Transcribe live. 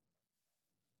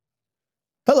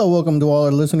Hello, welcome to all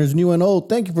our listeners, new and old.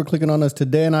 Thank you for clicking on us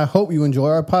today, and I hope you enjoy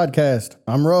our podcast.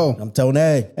 I'm Ro. I'm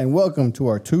Tony. And welcome to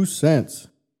our 2 cents.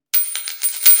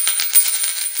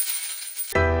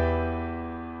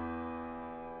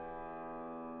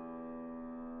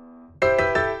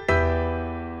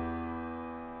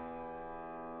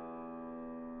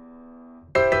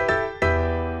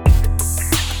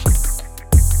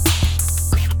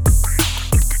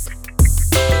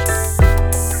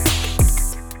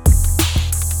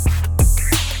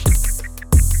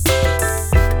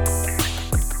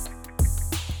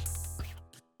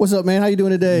 What's up, man? How you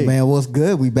doing today? Man, what's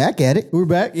good? We back at it. We're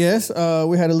back, yes.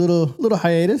 We had a little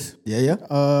hiatus.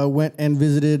 Yeah. Went and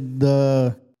visited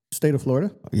the state of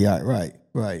Florida. Yeah, right.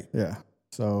 Yeah.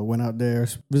 So went out there,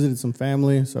 visited some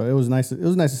family. So it was nice. It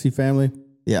was nice to see family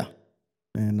Yeah.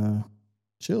 and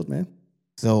chilled, man.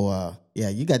 So,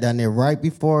 you got down there right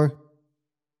before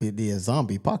the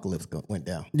zombie apocalypse went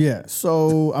down. Yeah.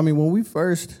 So I mean, when we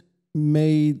first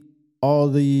made all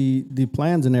the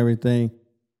plans and everything,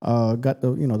 got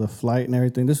the flight and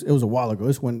everything. It was a while ago.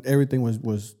 This when everything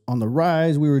was on the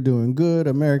rise. We were doing good.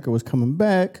 America was coming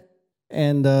back,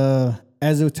 and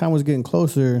as the time was getting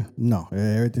closer,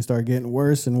 everything started getting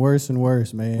worse and worse and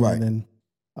worse, man. Right. And then,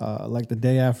 like the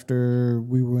day after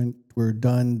we were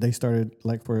done, they started,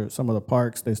 like, for some of the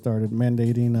parks, they started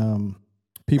mandating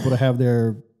people to have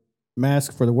their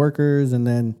masks for the workers, and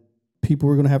then people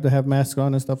were going to have masks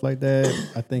on and stuff like that.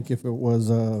 I think if it was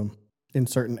in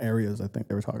certain areas, I think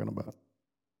they were talking about.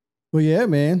 But yeah,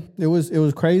 man, it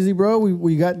was crazy, bro.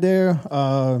 We got there.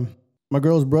 My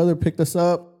girl's brother picked us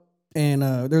up, and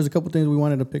there was a couple things we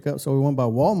wanted to pick up, so we went by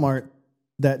Walmart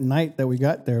that night that we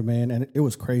got there, man, and it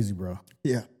was crazy, bro.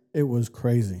 Yeah. It was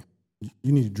crazy.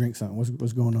 You need to drink something.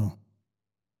 What's going on?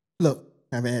 Look,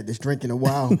 I haven't had this drink in a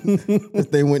while. This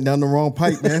thing went down the wrong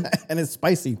pipe, man. And it's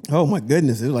spicy. Oh, my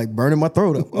goodness. It was like burning my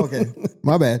throat up. Okay.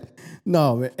 My bad.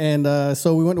 No, and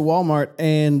so we went to Walmart,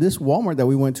 and this Walmart that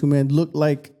we went to, man, looked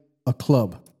like a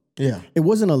club. Yeah. It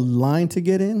wasn't a line to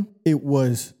get in. It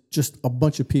was just a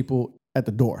bunch of people at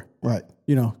the door. Right.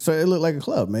 So it looked like a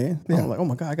club, man. Yeah. I'm like, oh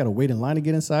my God, I got to wait in line to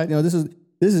get inside. This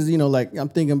is like, I'm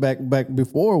thinking back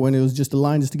before when it was just a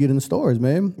line just to get in the stores,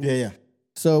 man. Yeah.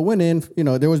 So went in,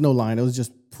 there was no line. It was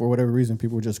just, for whatever reason,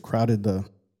 people just crowded the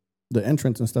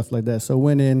entrance and stuff like that. So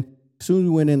went in. As soon as we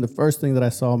went in, the first thing that I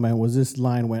saw, man, was this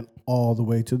line went all the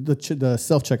way to the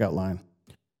self-checkout line.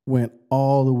 Went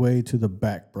all the way to the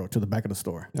back, bro, to the back of the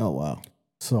store. Oh, wow.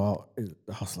 So I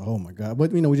was like, oh my God.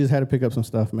 But, we just had to pick up some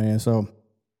stuff, man. So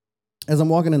as I'm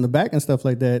walking in the back and stuff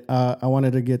like that,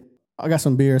 I got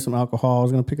some beer, some alcohol. I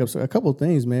was going to pick up a couple of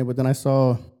things, man. But then I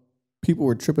saw people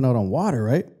were tripping out on water,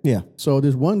 right? Yeah. So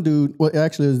this one dude, well,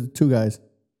 actually, it was 2 guys.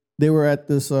 They were at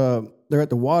they're at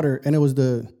the water, and it was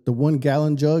the 1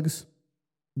 gallon jugs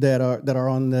that are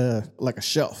on like a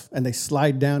shelf, and they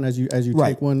slide down as you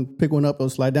Right. pick one up, they'll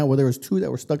slide down. Well, there was 2 that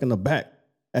were stuck in the back,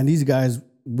 and these guys,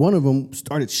 one of them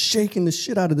started shaking the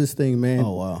shit out of this thing, man.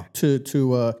 Oh, wow.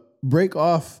 To break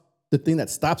off the thing that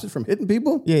stops it from hitting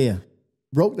people. Yeah.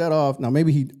 Broke that off. Now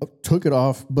maybe he took it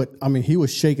off, but I mean he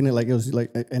was shaking it like it was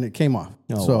like, and it came off.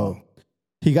 Oh, so wow.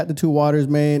 he got the 2 waters,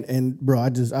 man, and bro,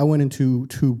 I went into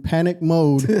panic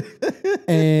mode,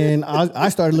 and I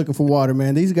started looking for water,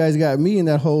 man. These guys got me in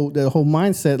that whole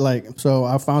mindset, like, so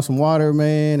I found some water,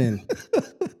 man, and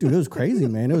dude, it was crazy,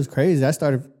 man. It was crazy. I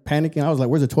started panicking. I was like,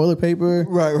 "Where's the toilet paper?"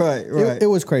 Right. It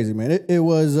was crazy, man. It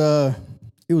was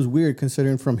weird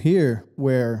considering from here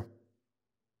where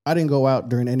I didn't go out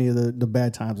during any of the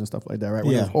bad times and stuff like that, right?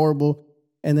 When it was horrible.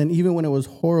 And then even when it was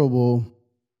horrible,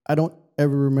 I don't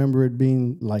ever remember it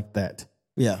being like that.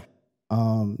 Yeah.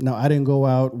 No, I didn't go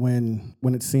out when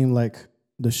it seemed like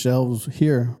the shelves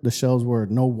were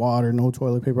no water, no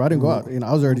toilet paper. I didn't go out.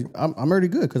 I'm already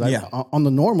good because on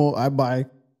the normal, I buy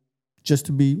just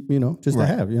to be, just to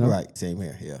have, Right. Same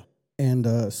here. Yeah.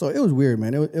 And so it was weird,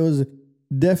 man. It was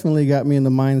definitely got me in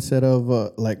the mindset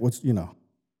of like,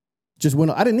 just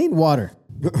when I didn't need water.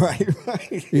 Right.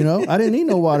 I didn't need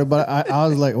no water, but I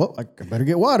was like, well, I better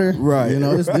get water. Right.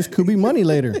 This could be money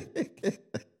later.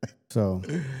 So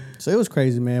it was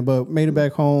crazy, man, but made it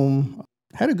back home.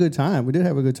 Had a good time. We did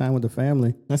have a good time with the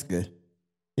family. That's good.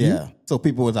 Yeah. So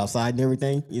people was outside and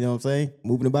everything, you know what I'm saying?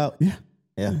 Moving about? Yeah.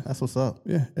 Yeah. That's what's up.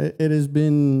 Yeah. It has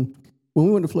been, when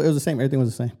we went to Florida, it was the same. Everything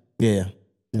was the same. Yeah.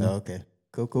 Yeah. Oh, okay.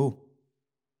 Cool.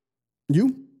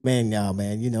 You? Man,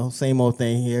 same old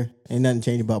thing here. Ain't nothing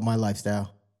changed about my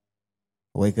lifestyle.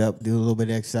 Wake up, do a little bit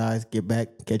of exercise, get back,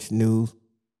 catch the news,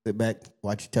 sit back,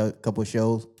 watch a couple of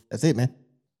shows. That's it, man.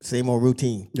 Same old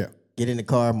routine. Yeah. Get in the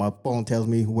car, my phone tells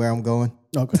me where I'm going.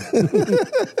 Okay.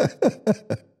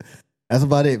 That's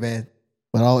about it, man.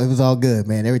 But it was all good,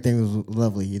 man. Everything was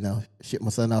lovely, you know. Shipped my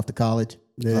son off to college.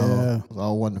 Yeah. It was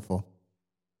all wonderful.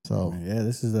 So Yeah,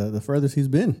 this is the furthest he's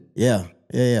been. yeah.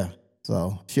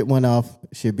 So ship one off.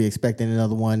 Should be expecting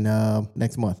another one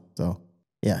next month. So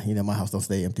yeah, you know, my house don't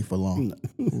stay empty for long.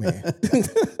 Man.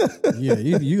 Yeah,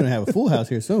 you're gonna have a full house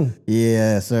here soon.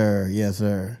 Yes, sir. Yes,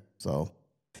 sir. So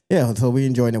yeah, so we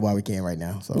enjoying it while we can right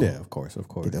now. So Yeah, of course.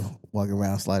 you know, walk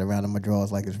around, slide around in my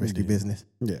drawers like it's risky business.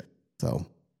 Yeah. So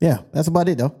yeah, that's about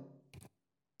it though.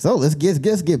 So let's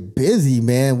get busy,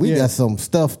 man. We got some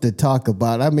stuff to talk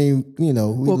about. I mean, you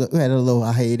know, we had a little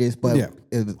hiatus, but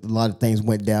a lot of things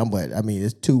went down. But I mean,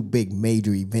 there's two big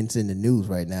major events in the news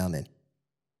right now, and I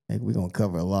think we're gonna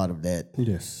cover a lot of that.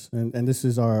 Yes, and this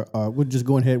is our we're just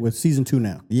going ahead with season 2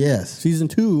 now. Yes, Season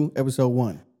 2, episode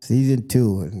 1. Season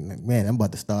 2, and man, I'm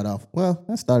about to start off. Well,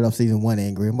 I started off season 1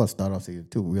 angry. I'm about to start off season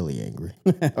 2 really angry.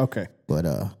 Okay. But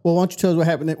well, why don't you tell us what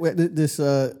happened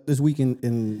this week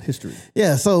in history?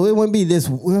 Yeah, so it wouldn't be this.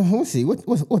 Well, let's see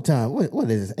what time. What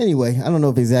is it? Anyway, I don't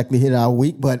know if exactly hit our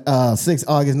week, but 6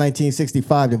 August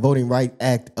 1965, the Voting Rights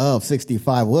Act of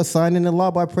 '65 was signed into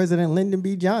law by President Lyndon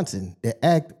B. Johnson. The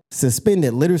act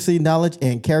suspended literacy, knowledge,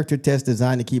 and character tests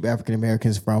designed to keep African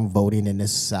Americans from voting in the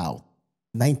South.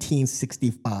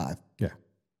 1965. Yeah,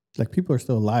 like people are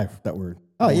still alive that were.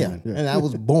 Oh yeah, and I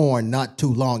was born not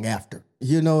too long after.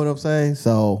 You know what I'm saying?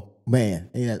 So man,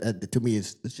 to me,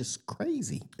 it's just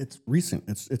crazy. It's recent.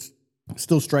 It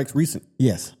still strikes recent.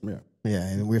 Yes. Yeah,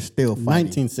 and we're still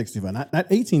fighting. 1965, not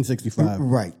 1865.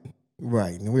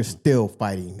 Right, and we're still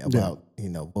fighting about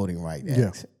voting rights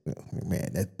acts. Yeah.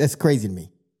 Man, that's crazy to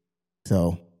me.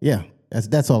 So yeah,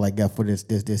 that's all I got for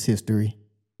this history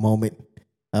moment.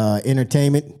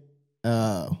 Entertainment.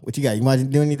 What you got? You want to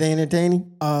do anything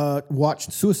entertaining?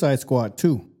 Watched Suicide Squad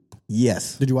 2.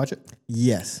 Yes. Did you watch it?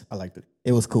 Yes. I liked it.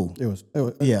 It was cool. It was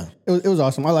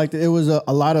awesome. I liked it. It was a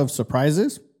lot of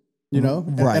surprises, you know.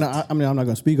 Right. And I mean, I'm not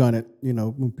going to speak on it,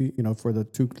 for the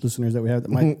 2 listeners that we have that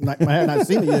might have not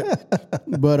seen it yet.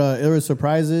 But there were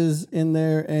surprises in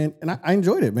there, and I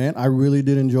enjoyed it, man. I really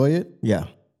did enjoy it. Yeah.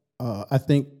 I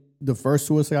think the first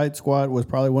Suicide Squad was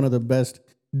probably one of the best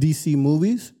DC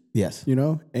movies. Yes.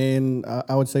 And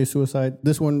I would say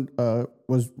this one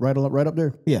was right up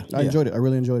there. Yeah. I enjoyed it. I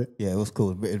really enjoyed it. Yeah, it was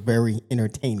cool. Very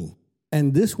entertaining.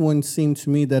 And this one seemed to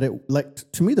me that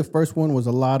to me, the first one was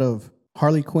a lot of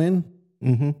Harley Quinn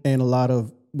and a lot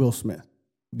of Will Smith.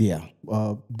 Yeah.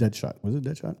 Deadshot. Was it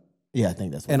Deadshot? Yeah, I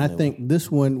think that's what And I think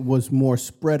this one was more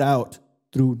spread out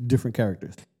through different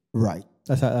characters. Right.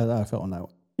 That's how I felt on that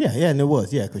one. Yeah, and it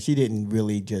was. Yeah, because she didn't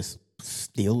really just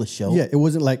steal the show. Yeah, it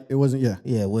wasn't. Yeah.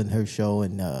 Yeah, it wasn't her show,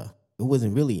 and it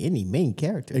wasn't really any main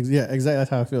character. Yeah, exactly. That's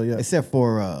how I feel. Yeah. Except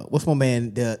for what's my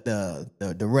man, the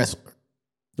wrestler.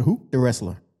 The who? The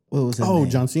wrestler. What was his name?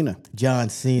 John Cena. John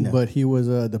Cena. But he was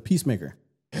the Peacemaker.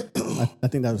 I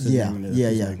think that was his name.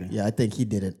 Yeah. I think he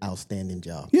did an outstanding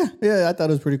job. Yeah. I thought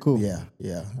it was pretty cool.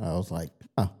 Yeah. I was like,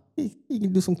 he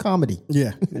can do some comedy.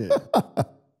 Yeah.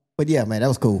 But yeah, man, that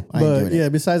was cool. I enjoyed it. Yeah,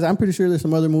 besides, I'm pretty sure there's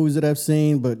some other movies that I've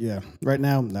seen, but yeah, right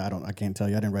now, I can't tell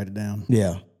you. I didn't write it down.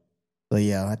 Yeah. So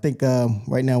yeah, I think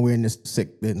right not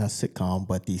sitcom,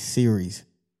 but the series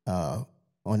on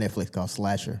Netflix called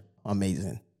Slasher.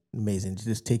 Amazing. It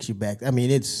just takes you back. I mean,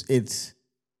 it's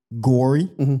gory.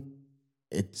 Mm-hmm.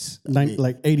 It's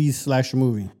like 80s slasher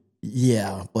movie.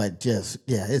 Yeah, but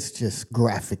it's just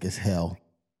graphic as hell.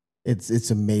 It's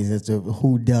amazing. It's a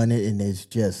whodunit, and it's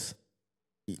just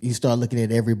you start looking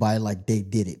at everybody like they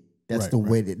did it. That's the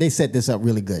way they set this up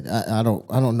really good. I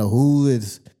don't know who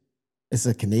is. It's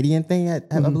a Canadian thing, I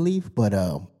believe, but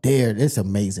it's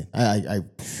amazing.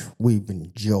 We've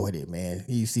enjoyed it, man.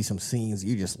 You see some scenes,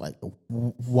 you're just like,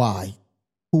 why?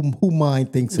 Who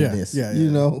mind thinks of this? Yeah.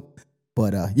 You know.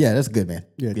 But that's good, man.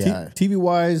 Yeah. TV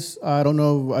wise, I don't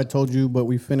know if I told you, but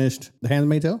we finished The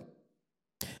Handmaid's Tale.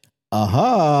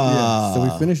 Aha! Yeah,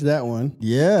 so we finished that one.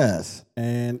 Yes,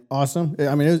 and awesome.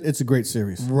 I mean, it's a great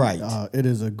series. Right. It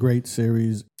is a great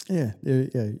series. Yeah.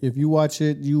 If you watch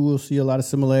it, you will see a lot of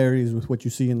similarities with what you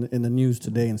see in the news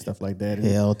today and stuff like that.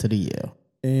 Hell to the yeah.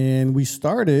 And we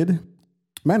started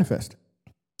Manifest.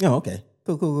 Oh, okay.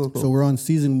 Cool. So we're on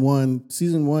season 1.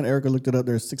 Season 1, Erica looked it up.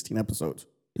 There's 16 episodes.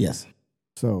 Yes.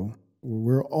 So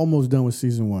we're almost done with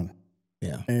season 1.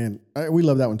 Yeah. And we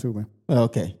love that one too, man.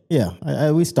 Okay.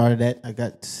 Yeah. We started that. I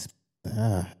got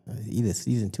either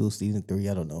season 2 or season 3.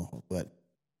 I don't know. But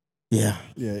yeah.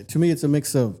 Yeah. To me, it's a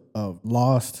mix of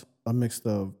Lost, a mix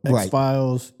of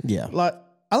X-Files. Right. Yeah.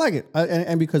 I like it.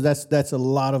 And because that's a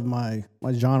lot of my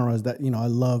genres that, I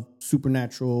love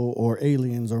supernatural or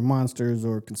aliens or monsters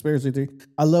or conspiracy theory.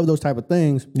 I love those type of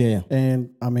things. Yeah.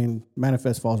 And I mean,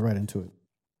 Manifest falls right into it.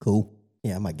 Cool.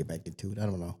 Yeah, I might get back to it. I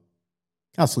don't know.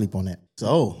 I'll sleep on that.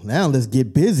 So now let's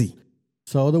get busy.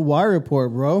 So the Wire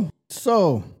report, bro.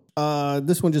 So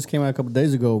this one just came out a couple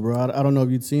days ago, bro. I don't know if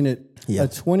you'd seen it. Yeah. A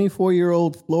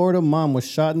 24-year-old Florida mom was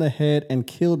shot in the head and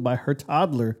killed by her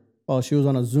toddler while she was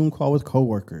on a Zoom call with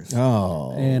coworkers.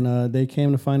 Oh. And they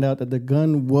came to find out that the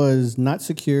gun was not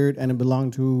secured and it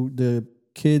belonged to the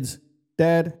kid's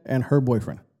dad and her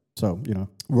boyfriend. So, you know,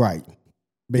 Right.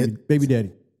 baby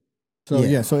daddy. So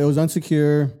Yeah. so it was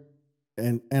unsecure,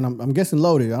 and I'm guessing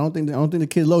loaded. I don't think the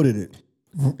kid loaded it.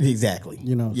 Exactly.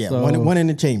 You know, Yeah. so- One in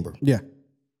the chamber. Yeah.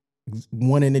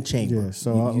 One in the chamber. Yeah,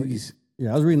 so You-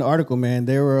 I was reading the article, man.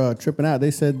 They were tripping out.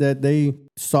 They said that they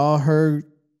saw her,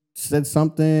 said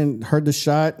something, heard the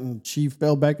shot, and she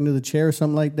fell back into the chair or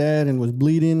something like that, and was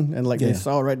bleeding, and like they Yeah.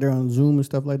 saw it right there on Zoom and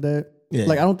stuff like that. Yeah.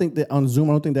 Like I don't think that on Zoom,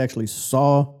 I don't think they actually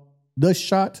saw the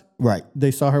shot. right. They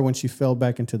saw her when she fell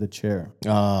back into the chair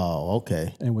Oh,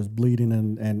 okay. and was bleeding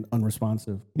and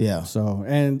unresponsive. Yeah. So,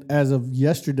 and as of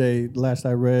yesterday, last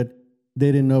I read,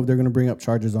 they didn't know if they're going to bring up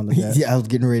charges on the dad. Yeah, I was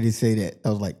getting ready to say that. I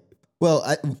was like, well,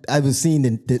 I was seeing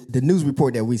the news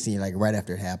report that we seen like right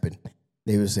after it happened.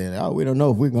 They were saying, oh, we don't know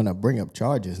if we're going to bring up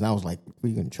charges. And I was like,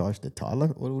 we going to charge the toddler?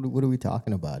 What are we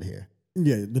talking about here?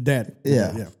 Yeah, the dad.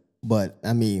 Yeah. But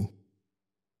I mean,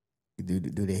 do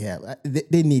they have?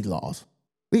 They need laws.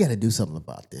 We got to do something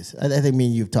about this. I think me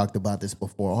and you've talked about this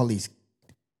before. All these.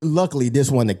 Luckily,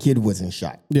 this one the kid wasn't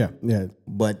shot. Yeah.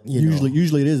 But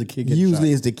Usually it is a kid gets usually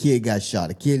shot. it's the kid got shot.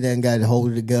 The kid then got a hold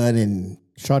of the gun and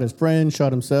Shot his friend,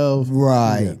 shot himself.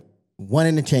 right. Yeah. One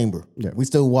in the chamber. Yeah. We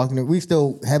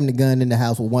still having the gun in the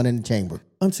house with one in the chamber.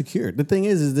 Unsecured. The thing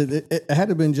is that it had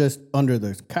to have been just under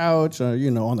the couch or,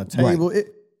 on the table.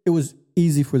 It was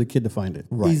easy for the kid to find it.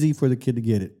 Right. Easy for the kid to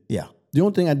get it. Yeah. The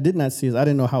only thing I did not see is I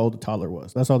didn't know how old the toddler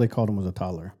was. That's all they called him, was a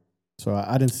toddler. So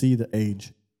I didn't see the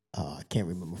age. I can't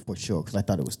remember for sure because I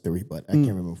thought it was 3, but I can't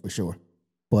remember for sure.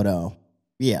 But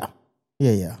yeah.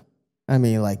 I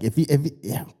mean, like if you're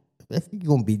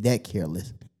gonna be that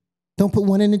careless, don't put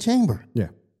one in the chamber. Yeah.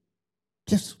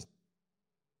 Just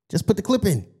put the clip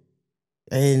in.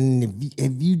 And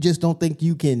if you just don't think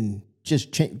you can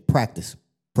just practice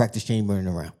chambering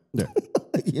around. Yeah.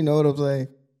 You know what I'm saying?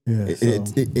 Yeah.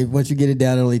 So, Once you get it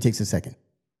down, it only takes a second.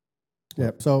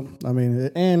 yeah. So, I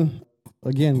mean, and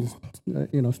again,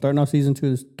 starting off season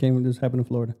 2, this happened in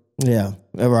Florida. Yeah.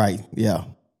 All right. Yeah.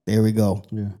 There we go.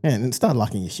 Yeah. And start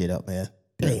locking your shit up, man.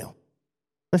 Damn.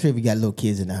 Especially if you got little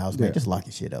kids in the house, man. Yeah. Just lock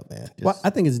your shit up, man. Well, I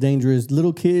think it's dangerous,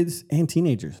 little kids and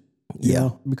teenagers. you Yeah.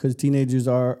 know, because teenagers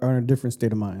are in a different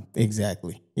state of mind.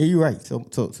 Exactly. Yeah, you're right. So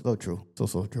true.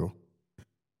 So true.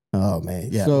 Oh man.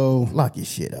 Yeah. So lock your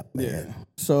shit up, man. yeah.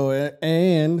 So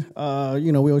and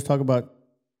we always talk about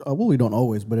we don't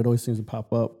always, but it always seems to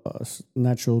pop up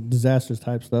natural disasters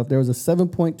type stuff. There was a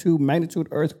 7.2 magnitude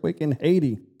earthquake in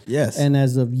Haiti. Yes. And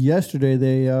as of yesterday,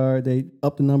 they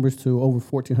upped the numbers to over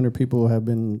 1,400 people have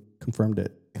been confirmed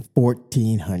dead.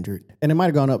 1,400. And it might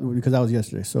have gone up because that was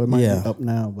yesterday, so it might Yeah. be up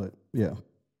now. But yeah,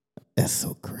 That's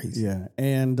so crazy. yeah.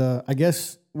 And I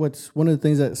guess what's one of the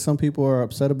things that some people are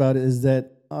upset about is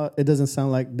that it doesn't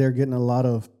sound like they're getting a lot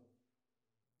of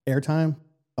airtime,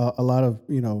 a lot of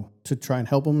to try and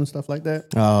help them and stuff like that.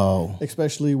 Oh.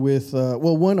 Especially with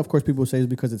one, of course, people say is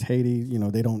because it's Haiti.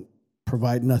 They don't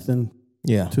provide nothing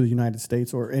Yeah. to the United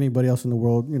States or anybody else in the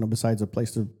world, besides a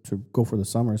place to go for the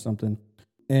summer or something.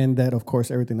 And that, of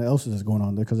course, everything else is going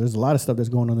on there because there's a lot of stuff that's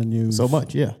going on in the news. So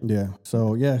much. Yeah. Yeah.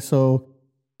 So,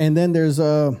 and then there's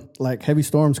like heavy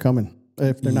storms coming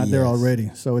if they're not there Yes.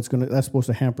 already. So that's supposed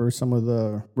to hamper some of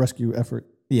the rescue effort.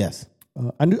 Yes.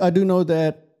 I do know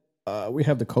that we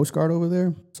have the Coast Guard over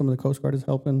there. Some of the Coast Guard is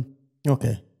helping.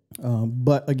 Okay.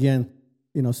 But again,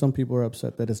 some people are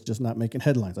upset that it's just not making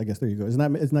headlines. I guess there you go. It's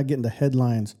not getting the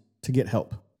headlines to get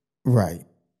help. Right.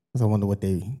 So I wonder what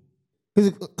they.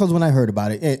 Because when I heard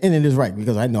about it, and it is right,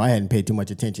 because I know I hadn't paid too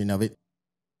much attention of it.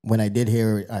 When I did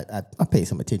hear it, I paid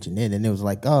some attention then, and it was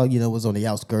like, it was on the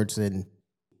outskirts, and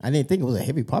I didn't think it was a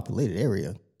heavy populated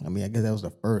area. I mean, I guess that was the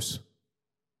first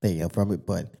thing from it.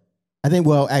 But I think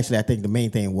the main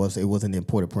thing was it was in the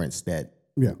Port-au-Prince that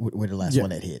were the last one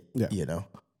that hit. Yeah.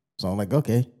 So I'm like,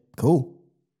 okay, cool.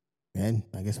 And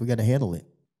I guess we got to handle it.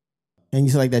 And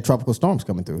you said like that tropical storm's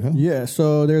coming through, huh? Yeah,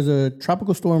 so there's a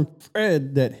tropical storm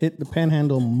Fred that hit the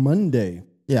Panhandle Monday.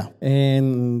 Yeah.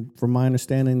 And from my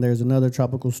understanding, there's another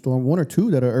tropical storm, one or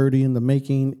two that are already in the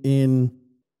making in,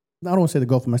 I don't want to say the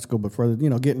Gulf of Mexico, but further,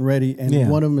 getting ready. And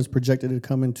one of them is projected to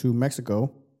come into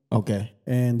Mexico. Okay.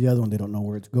 And the other one, they don't know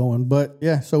where it's going. But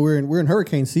yeah, so we're in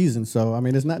hurricane season. So, I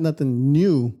mean, it's not nothing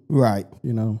new. Right.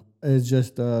 It's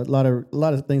just a lot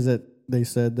of things that they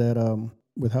said that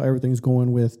with how everything's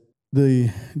going with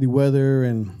the weather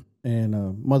and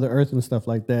Mother Earth and stuff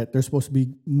like that, there's supposed to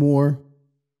be more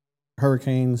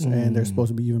hurricanes, and they're supposed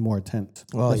to be even more intense.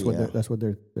 Oh, that's what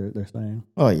they're saying.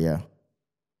 Oh yeah,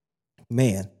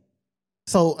 man.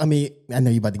 So I mean, I know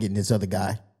you're about to get in this other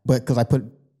guy, but because I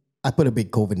put a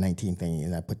big COVID-19 thing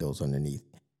and I put those underneath.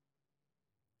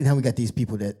 Now we got these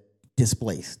people that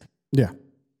displaced. Yeah.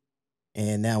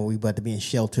 And now we about to be in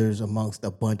shelters amongst a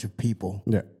bunch of people.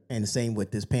 Yeah. And the same with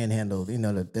this panhandle. You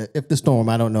know, if the storm,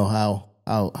 I don't know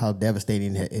how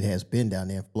devastating it has been down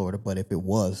there in Florida, but if it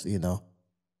was, you know,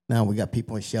 now we got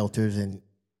people in shelters and.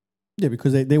 Yeah,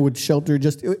 because they would shelter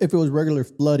just if it was regular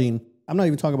flooding. I'm not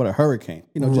even talking about a hurricane.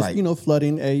 You know, just right.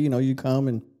 Flooding. You know, you come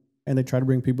and they try to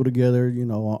bring people together. You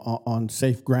know, on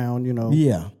safe ground. You know.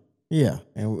 Yeah. Yeah,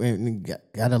 and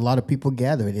got a lot of people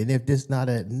gathering, and if there's not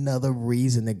another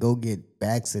reason to go get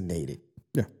vaccinated,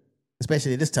 yeah,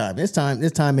 especially this time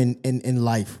in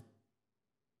life,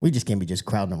 we just can't be just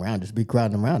crowding around, just be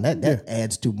crowding around. That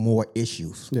adds to more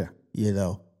issues, you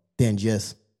know, than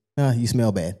just you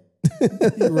smell bad,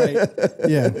 right?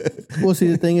 Yeah. Well, see,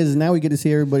 the thing is, now we get to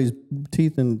see everybody's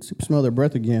teeth and smell their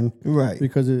breath again, right?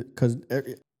 Because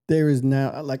there is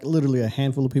now like literally a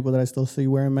handful of people that I still see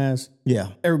wearing masks. Yeah.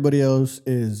 Everybody else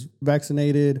is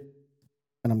vaccinated,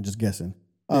 and I'm just guessing.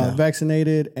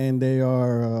 Vaccinated, and they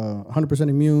are 100%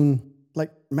 immune.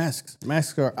 Like masks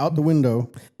are out the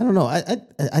window. I don't know.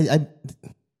 I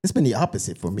it's been the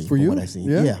opposite for me. For you? What I've seen.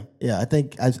 Yeah. I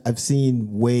think I've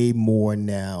seen way more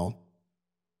now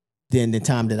than the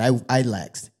time that I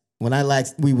laxed. When I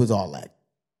laxed, we was all lax.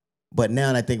 But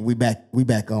now I think we back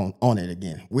on it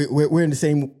again. We're in the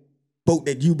same boat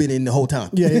that you've been in the whole time.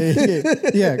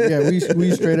 Yeah.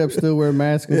 We straight up still wear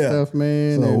masks and stuff,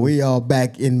 man. So we all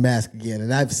back in mask again,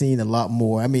 and I've seen a lot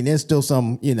more. I mean, there's still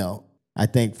some, you know. I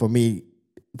think for me,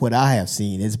 what I have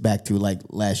seen is back to like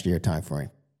last year time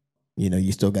frame. You know,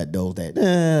 you still got those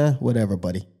that whatever,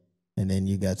 buddy, and then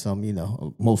you got some. You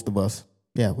know, most of us,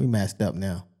 we masked up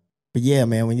now. But yeah,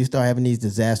 man, when you start having these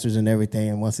disasters and everything,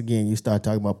 and once again, you start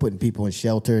talking about putting people in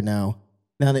shelter now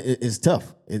it's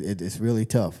tough. It's really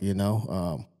tough, you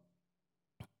know.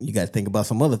 You got to think about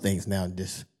some other things now.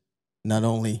 Just not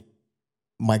only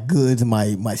my goods,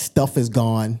 my stuff is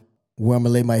gone. Where I'm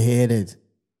going to lay my head is,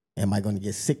 am I going to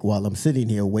get sick while I'm sitting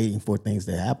here waiting for things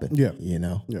to happen? Yeah. You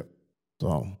know? Yeah.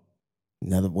 So,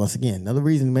 another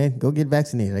reason, man, go get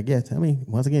vaccinated, I guess. I mean,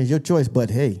 once again, it's your choice,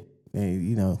 but hey,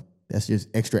 you know, that's just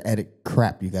extra added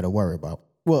crap you got to worry about.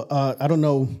 Well, I don't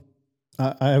know.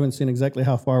 I haven't seen exactly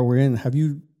how far we're in.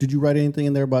 Did you write anything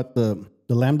in there about the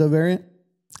Lambda variant?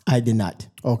 I did not.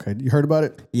 Okay. You heard about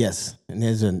it? Yes. And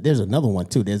there's another one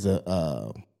too. There's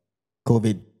a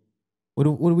COVID. What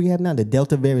do we have now? The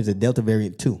Delta variant is a Delta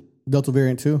variant 2. Delta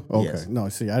variant 2? Okay. Yes. No,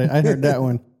 see, I heard that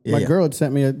one. My girl had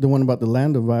sent me the one about the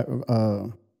Lambda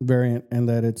variant, and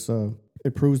that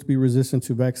it proves to be resistant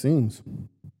to vaccines.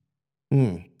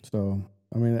 So,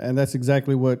 I mean, and that's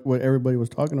exactly what everybody was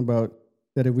talking about,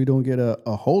 that if we don't get a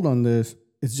hold on this,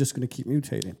 it's just going to keep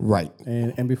mutating. Right.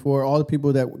 And before all the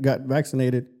people that got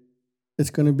vaccinated, it's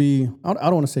going to be, I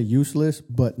don't want to say useless,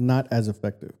 but not as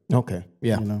effective. Okay.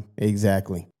 Yeah. You know?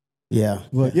 Exactly. Yeah.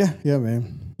 But yeah,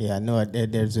 man. Yeah, I know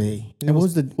there's a... And what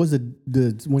was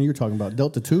the one you were talking about,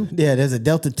 Delta 2? Yeah, there's a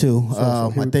Delta 2.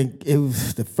 I think it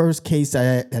was the first case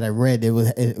that I read, it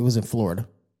was in Florida.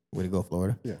 Way to go,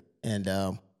 Florida. Yeah. And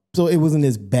so it wasn't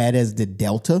as bad as the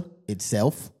Delta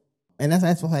itself. And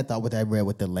that's what I thought what I read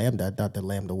with the Lambda. I thought the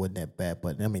Lambda wasn't that bad,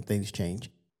 but I mean, things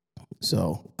change.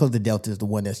 So, because the Delta is the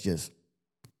one that's just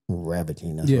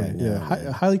ravaging us right now.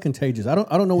 Yeah, highly contagious. I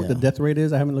don't know what the death rate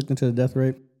is. I haven't looked into the death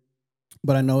rate,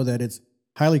 but I know that it's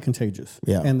highly contagious.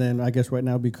 Yeah. And then I guess right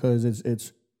now, because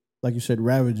it's like you said,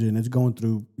 ravaging, it's going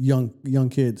through young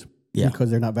kids because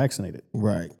they're not vaccinated.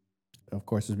 Right. Of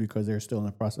course, it's because they're still in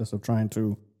the process of trying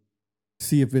to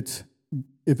see if it's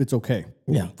okay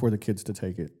for the kids to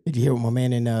take it. Did you hear what my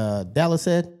man in Dallas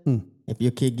said? If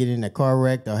your kid get in a car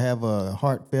wreck or have a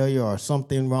heart failure or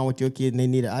something wrong with your kid and they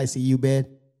need an ICU bed,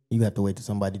 you have to wait till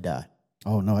somebody die.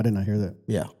 Oh, no, I did not hear that.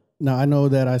 Yeah. Now, I know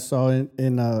that I saw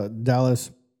in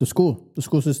Dallas, the school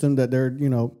system, that they're,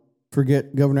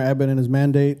 forget Governor Abbott and his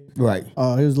mandate. Right. He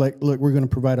was like, look, we're going to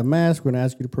provide a mask. We're going to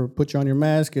ask you to put you on your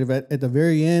mask. If at the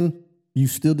very end, you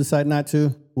still decide not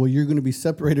to, well, you're going to be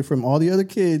separated from all the other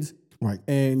kids. Right.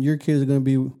 And your kids are going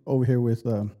to be over here with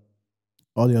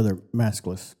all the other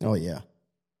maskless. Oh, yeah.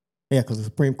 Yeah, because the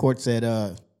Supreme Court said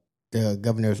the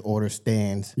governor's order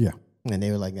stands. Yeah. And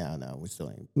they were like, no, we still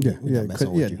ain't. Yeah,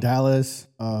 Dallas.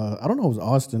 I don't know if it was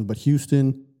Austin, but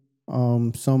Houston,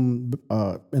 some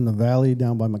in the valley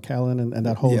down by McAllen and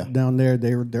that whole down there,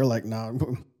 they're like, nah,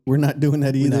 we're not doing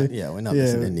that either. We're not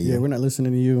listening to you. Yeah, we're not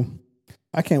listening to you.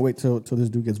 I can't wait till this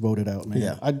dude gets voted out, man.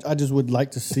 Yeah. I just would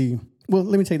like to see. Well,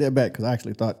 let me take that back because I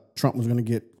actually thought Trump was going to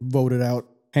get voted out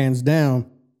hands down,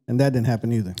 and that didn't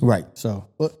happen either. Right. So,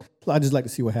 but I just like to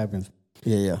see what happens.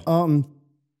 Yeah.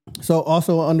 So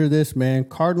also under this, man,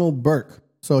 Cardinal Burke.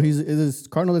 So he's a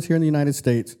cardinal that's here in the United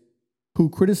States who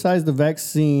criticized the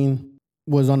vaccine,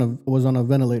 was on a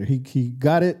ventilator. He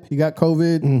got it. He got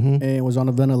COVID and was on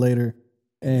a ventilator.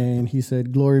 And he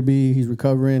said, "Glory be, he's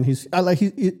recovering. He's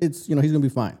gonna be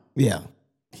fine." Yeah.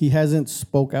 He hasn't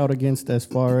spoke out against as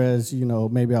far as,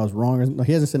 maybe I was wrong. No,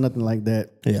 he hasn't said nothing like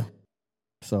that. Yeah.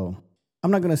 So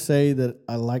I'm not gonna say that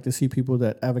I like to see people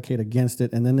that advocate against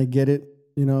it and then they get it.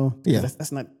 Yeah.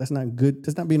 That's not good.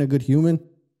 That's not being a good human.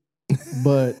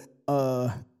 But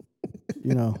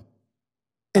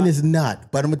And it's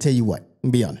not. But I'm gonna tell you what. I'm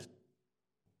gonna be honest.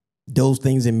 Those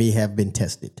things in me have been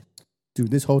tested. Dude,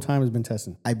 this whole time has been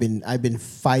testing. I've been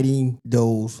fighting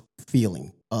those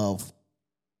feelings of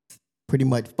pretty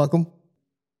much fuck them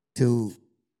to,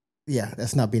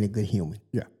 that's not being a good human.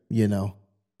 Yeah.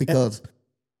 Because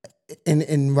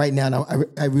and right now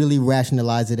I really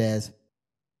rationalize it as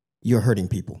you're hurting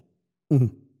people.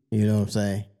 Mm-hmm. You know what I'm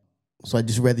saying? So I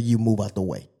just rather you move out the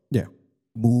way. Yeah.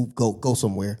 Move, go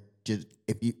somewhere. Just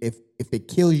if it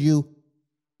kills you,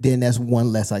 then that's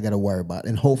one less I got to worry about,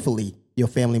 and hopefully your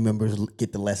family members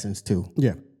get the lessons too.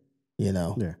 Yeah.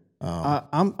 Yeah.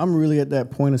 I'm really at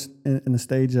that point in the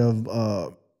stage of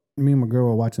me and my girl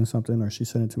were watching something, or she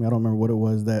sent it to me. I don't remember what it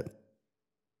was. That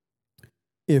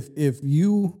if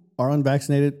you are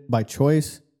unvaccinated by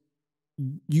choice,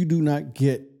 you do not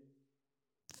get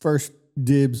first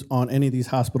dibs on any of these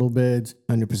hospital beds.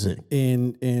 100%.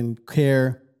 In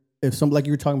care. If something like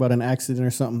you were talking about an accident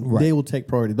or something, right, they will take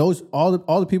priority. Those all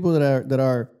the people that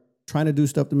are trying to do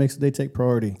stuff that makes it, they take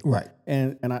priority. Right.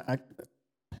 And I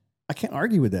can't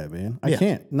argue with that, man. I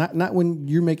can't. Not when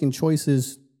you're making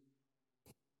choices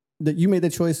that you made the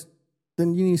choice,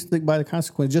 then you need to stick by the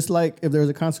consequence. Just like if there's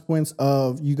a consequence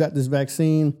of you got this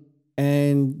vaccine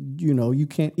and you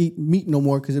can't eat meat no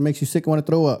more because it makes you sick and want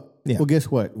to throw up. Yeah. Well, guess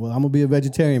what? Well, I'm gonna be a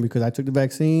vegetarian because I took the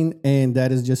vaccine and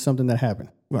that is just something that happened.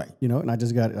 Right. And I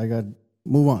got to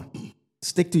move on.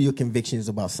 Stick to your convictions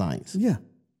about science. Yeah.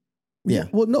 Yeah.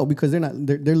 Well, no, because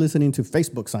they're listening to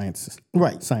Facebook scientists.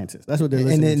 Right. Scientists. That's what they're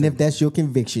listening to. And if that's your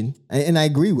conviction, and I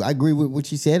agree with what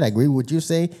she said, I agree with what you're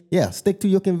saying. Yeah, stick to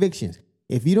your convictions.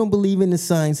 If you don't believe in the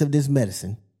science of this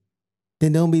medicine,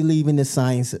 then don't believe in the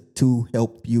science to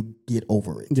help you get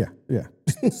over it. Yeah.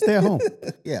 Stay at home.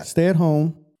 Yeah. Stay at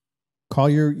home. Call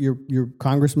your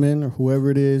congressman or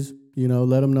whoever it is,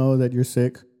 let them know that you're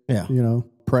sick. Yeah.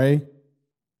 Pray,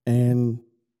 and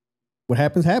what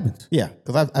happens, happens. Yeah,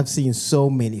 because I've seen so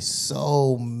many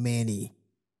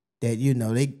that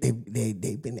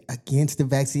they've been against the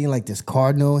vaccine, like this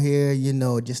cardinal here,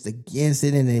 just against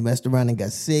it, and they messed around and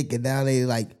got sick, and now they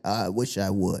like, I wish I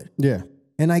would. Yeah,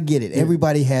 and I get it. Yeah.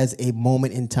 Everybody has a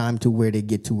moment in time to where they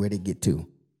get to.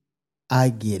 I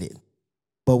get it,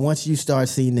 but once you start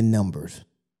seeing the numbers,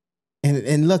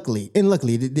 and luckily,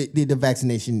 the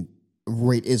vaccination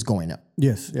rate is going up.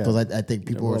 Yes, yeah. Because I think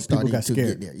people are starting to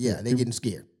get there. Yeah, they're people getting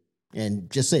scared. And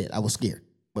just say it, I was scared.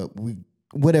 But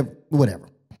whatever.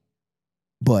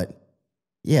 But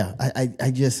yeah,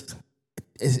 I just,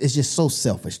 it's just so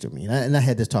selfish to me. And I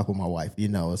had this talk with my wife.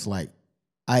 It's like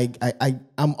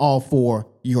I'm all for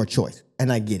your choice,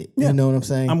 and I get it. Yeah. You know what I'm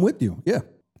saying? I'm with you. Yeah.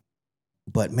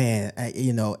 But man,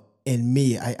 in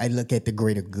me, I look at the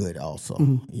greater good also.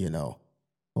 Mm-hmm.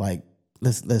 Like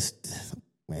let's.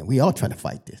 Man, we all trying to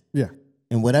fight this. Yeah.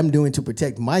 And what I'm doing to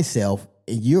protect myself,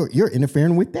 and you're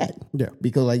interfering with that. Yeah.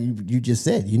 Because like you just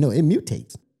said, it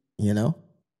mutates.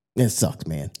 It sucks,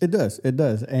 man. It does.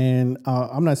 And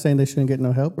I'm not saying they shouldn't get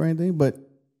no help or anything, but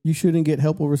you shouldn't get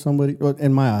help over somebody,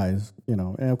 in my eyes, and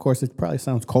of course it probably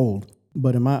sounds cold,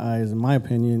 but in my eyes, in my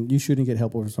opinion, you shouldn't get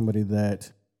help over somebody that,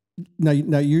 now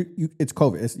you it's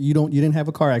COVID. You didn't have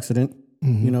a car accident.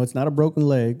 Mm-hmm. It's not a broken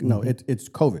leg. Mm-hmm. No, it's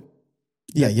COVID.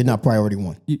 Yeah, you're not priority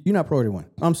one. You're not priority one.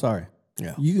 I'm sorry.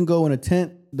 Yeah. You can go in a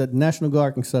tent that National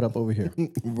Guard can set up over here.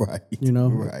 Right.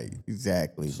 Right.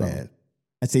 Exactly, man.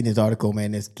 I seen this article,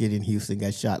 man. This kid in Houston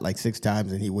got shot like 6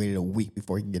 times, and he waited a week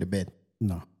before he could get to bed.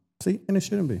 No. See, and it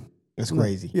shouldn't be. That's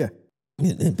crazy. Yeah.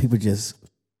 And people just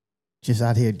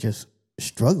out here just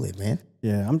struggling, man.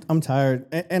 Yeah, I'm tired.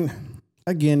 And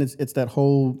again, it's that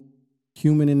whole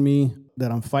human in me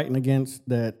that I'm fighting against,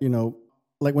 that,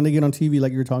 like when they get on TV,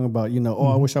 like you were talking about, mm-hmm.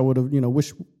 I wish I would have,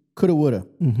 wish, coulda, woulda.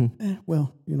 Mm-hmm.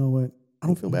 Well, you know what? I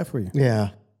don't feel bad for you. Yeah.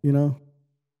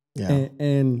 Yeah.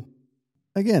 And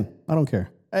again, I don't care.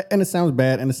 And it sounds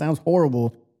bad and it sounds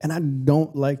horrible And I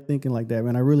don't like thinking like that,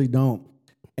 man. I really don't.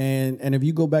 And if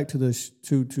you go back to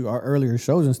to our earlier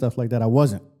shows and stuff like that, I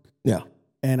wasn't. Yeah.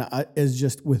 And it's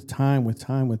just with time,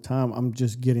 I'm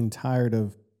just getting tired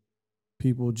of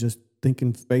people just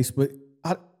thinking Facebook.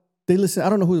 They listen. I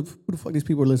don't know who the fuck these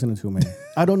people are listening to, man.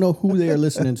 I don't know who they are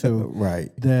listening to. Right.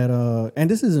 That and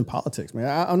this isn't politics, man.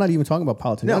 I'm not even talking about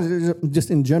politics. No.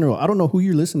 Just in general. I don't know who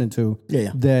you're listening to.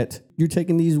 Yeah. That you're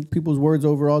taking these people's words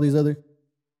over all these other.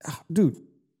 Dude,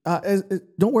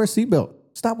 don't wear a seatbelt.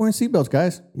 Stop wearing seatbelts,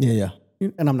 guys. Yeah.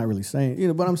 And I'm not really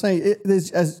saying, but I'm saying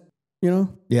it's as,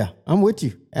 Yeah, I'm with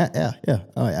you. Yeah.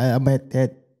 I'm at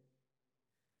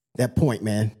that point,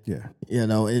 man. Yeah.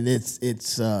 And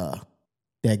it's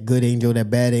that good angel, that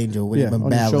bad angel. Yeah, They've been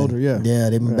on your battling. shoulder, yeah. Yeah,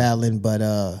 they've been battling, but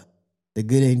the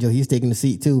good angel, he's taking the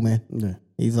seat too, man. Yeah.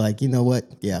 He's like, you know what?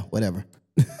 Yeah, whatever.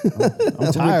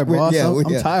 I'm tired, boss. I'm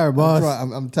tired, boss.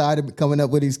 I'm tired of coming up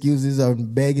with excuses or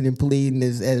begging and pleading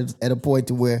at a point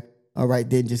to where, all right,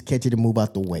 then just catch it and move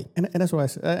out the way. And that's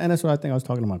what that's what I think I was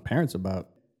talking to my parents about.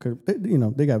 Because,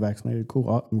 they got vaccinated.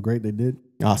 Cool. I'm great. They did.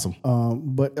 Awesome.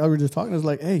 But I was just talking. It's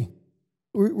like, hey,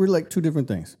 we're like two different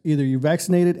things. Either you're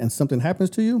vaccinated and something happens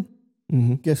to you.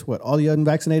 Mm-hmm. Guess what? All the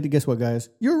unvaccinated, guess what, guys?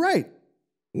 You're right.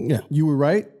 Yeah. You were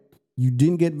right. You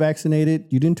didn't get vaccinated.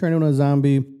 You didn't turn into a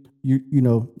zombie.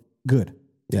 Good.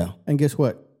 Yeah. And guess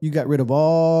what? You got rid of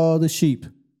all the sheep.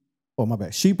 Oh, my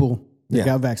bad. Sheeple that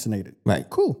got vaccinated. Right.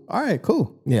 Cool. All right,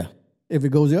 cool. Yeah. If it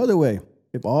goes the other way,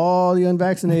 if all the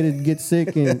unvaccinated get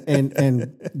sick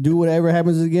and do whatever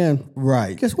happens again,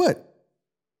 right. Guess what?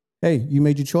 Hey, you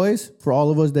made your choice. For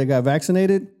all of us that got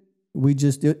vaccinated,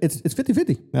 it's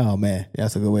 50-50. Oh man,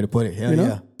 that's a good way to put it. Hell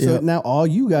yeah. So now all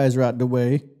you guys are out the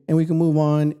way, and we can move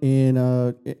on in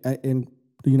the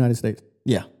United States.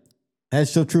 Yeah,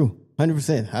 that's so true.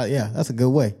 100%. Yeah, that's a good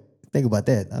way. Think about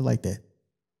that. I like that.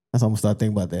 That's how I'm gonna start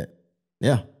thinking about that.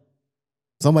 Yeah,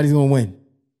 somebody's gonna win.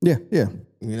 Yeah.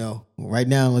 Right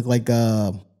now it look like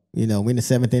we're in the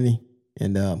 7th inning,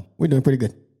 and we're doing pretty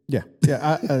good. Yeah.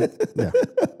 Yeah.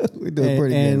 We're doing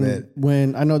pretty good, man.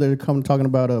 When I know they're talking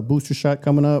about a booster shot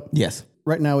coming up. Yes.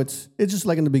 Right now it's just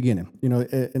like in the beginning.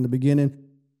 In the beginning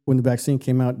when the vaccine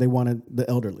came out, they wanted the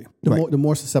elderly, the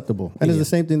more susceptible, and it's the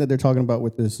same thing that they're talking about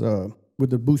with this with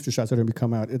the booster shots that are going to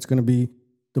come out. It's going to be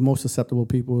the most susceptible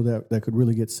people that could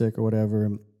really get sick or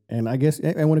whatever. And I guess,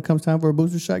 and when it comes time for a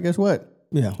booster shot, guess what?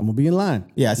 Yeah, I'm gonna be in line.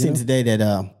 Yeah, I seen today that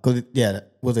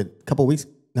was it a couple weeks?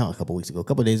 No, a couple weeks ago, a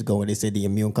couple of days ago, when they said the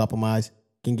immune compromised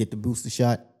can get the booster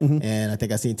shot, and I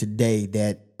think I seen today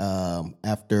that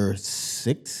after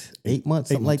 8 months,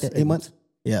 something like that, 8 months,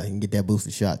 yeah, you can get that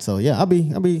booster shot. So yeah, I'll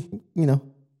be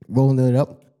rolling it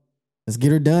up. Let's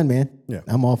get her done, man. Yeah,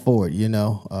 I'm all for it.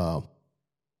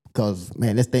 Because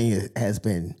man, this thing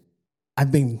I've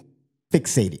been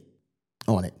fixated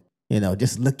on it.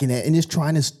 Just looking at and just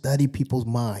trying to study people's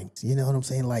minds. You know what I'm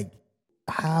saying? Like,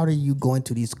 how are you going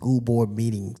to these school board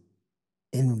meetings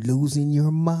and losing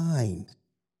your mind?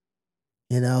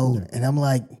 And I'm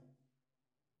like,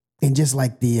 and just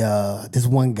like this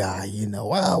one guy,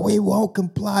 well, we won't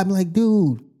comply. I'm like,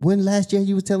 dude, when last year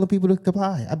you was telling people to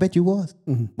comply? I bet you was.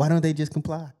 Mm-hmm. Why don't they just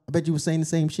comply? I bet you were saying the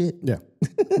same shit. Yeah.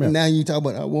 Now you talk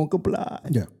about I won't comply.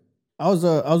 Yeah. I was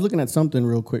looking at something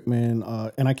real quick, man,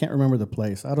 and I can't remember the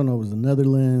place. I don't know. It was the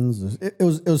Netherlands. It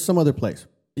was some other place.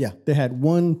 Yeah. They had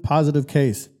one positive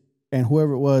case, and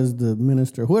whoever it was, the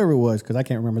minister, whoever it was, because I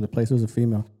can't remember the place. It was a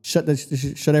female. Shut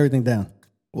everything down.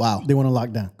 Wow. They want to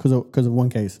lock down because of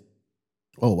one case.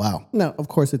 Oh wow. Now, of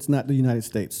course, it's not the United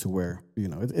States to where it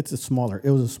was a smaller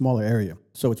area,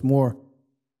 so it's more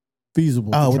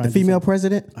feasible. Oh, with the female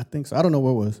president? I think so. I don't know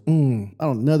where it was. I don't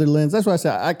know, Netherlands. That's why I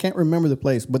said I can't remember the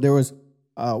place, but there was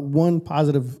one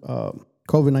positive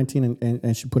COVID-19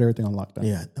 and she put everything on lockdown.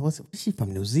 Yeah. Was she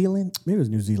from New Zealand? Maybe it was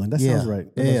New Zealand. That sounds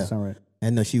right. That doesn't sound right. I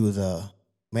know she was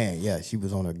she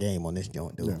was on her game on this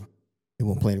joint, dude. Yeah. They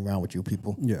weren't playing around with you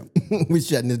people. Yeah. We're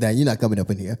shutting this down. You're not coming up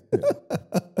in here.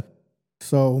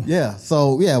 Yeah.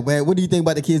 So man, what do you think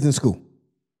about the kids in school?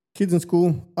 Kids in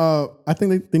school, I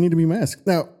think they need to be masked.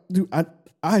 Now, dude,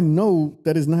 I know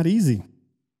that is not easy.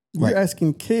 Right. You're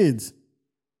asking kids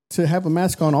to have a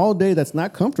mask on all day that's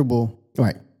not comfortable.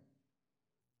 Right.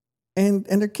 And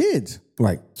they're kids.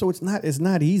 Right. So it's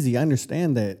not easy. I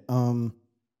understand that.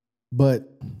 But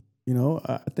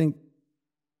I think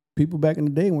people back in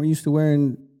the day weren't used to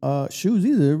wearing shoes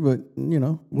either, but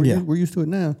we're used to it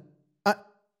now.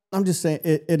 I'm just saying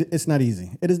it's not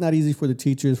easy. It is not easy for the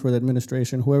teachers, for the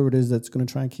administration, whoever it is that's going to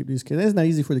try and keep these kids. It's not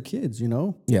easy for the kids,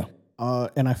 Yeah.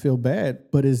 And I feel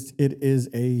bad, but it's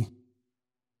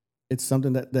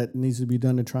something that needs to be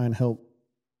done to try and help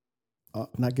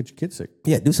not get your kids sick.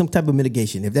 Yeah, do some type of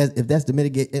mitigation. If that's the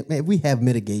mitigate, if we have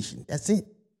mitigation, that's it.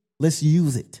 Let's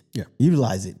use it. Yeah.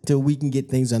 Utilize it till we can get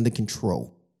things under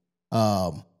control.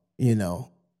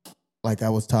 Like I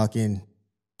was talking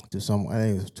to someone, I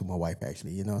think it was to my wife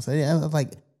actually, So yeah, I was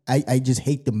like, I just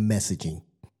hate the messaging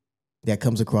that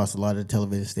comes across a lot of the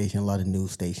television stations, a lot of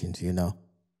news stations,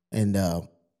 And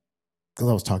because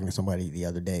I was talking to somebody the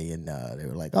other day, and they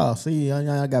were like, "Oh, see,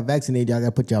 I got vaccinated. Y'all got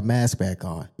to put your mask back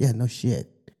on." Yeah, no shit.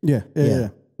 Yeah.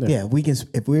 We can,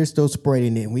 if we're still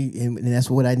spreading it, and that's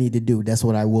what I need to do. That's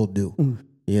what I will do.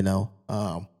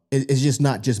 It's just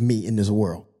not just me in this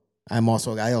world. I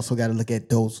also got to look at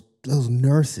those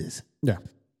nurses. Yeah.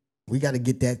 We got to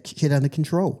get that shit under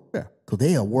control. Yeah. Because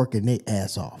they are working their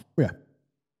ass off. Yeah.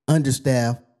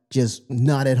 Understaffed, just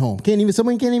not at home.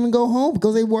 Someone can't even go home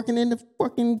because they're working in the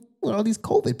fucking all these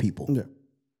COVID people. Yeah.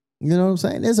 You know what I'm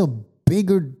saying? There's a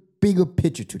bigger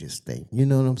picture to this thing. You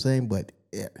know what I'm saying? But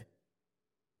yeah,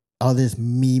 all this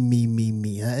me.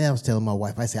 I was telling my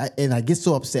wife, I said, and I get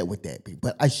so upset with that,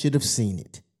 but I should have seen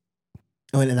it.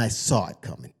 And I saw it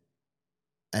coming.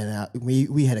 And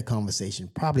we had a conversation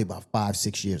probably about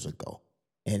 5-6 years ago.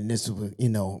 And this was,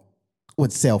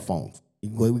 with cell phones.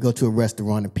 We go to a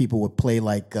restaurant and people would play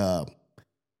like, I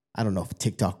don't know if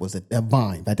TikTok was a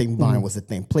Vine. I think Vine was a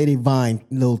thing. Play the Vine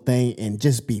little thing and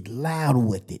just be loud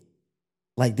with it.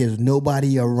 Like there's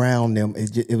nobody around them.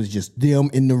 It was just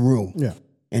them in the room. Yeah.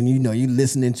 And you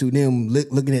listening to them,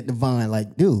 looking at the Vine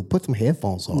like, dude, put some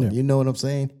headphones on. Yeah. You know what I'm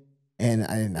saying? And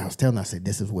I was telling them, I said,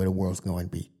 this is where the world's going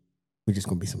to be. We're just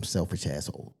going to be some selfish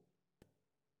assholes.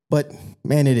 But,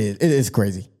 man, it is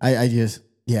crazy.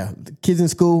 The kids in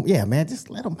school, yeah, man, just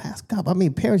let them mask up. I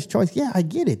mean, parents' choice, yeah, I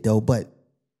get it, though. But,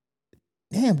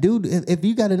 damn, dude, if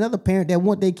you got another parent that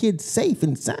want their kids safe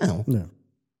and sound. Yeah.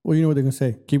 Well, you know what they're going to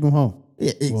say? Keep them home.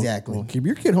 Yeah, exactly. Well, keep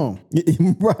your kid home.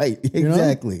 Right,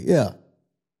 exactly, Yeah.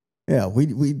 Yeah,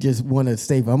 we just want to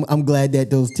save them. I'm glad that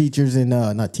those teachers and,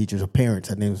 not teachers, or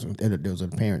parents, I think those are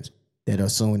the parents that are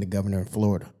suing the governor in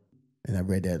Florida. And I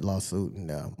read that lawsuit, and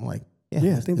I'm like,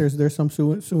 yeah. I think there's some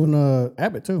suing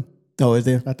Abbott, too. Oh, is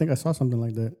there? I think I saw something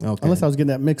like that. Okay. Unless I was getting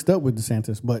that mixed up with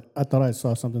DeSantis, but I thought I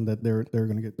saw something that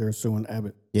they're suing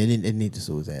Abbott. Yeah, they need to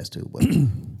sue his ass too. But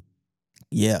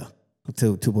yeah,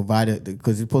 to provide it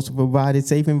because it's supposed to provide a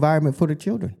safe environment for the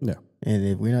children. Yeah, and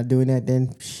if we're not doing that,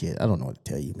 then shit, I don't know what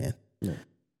to tell you, man.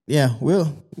 Yeah,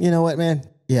 well, you know what, man?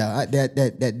 Yeah,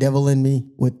 that devil in me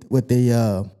with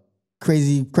the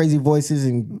crazy voices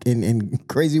and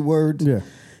crazy words.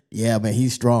 Yeah, man,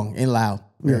 he's strong and loud.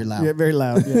 Very loud. Yeah, very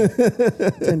loud. Yeah.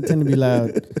 tend to be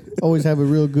loud. Always have a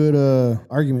real good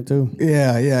argument too.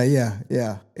 Yeah.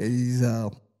 He's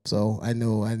so I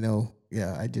know.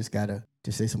 Yeah, I just gotta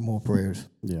say some more prayers.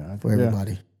 Yeah, for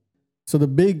everybody. So the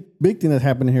big thing that's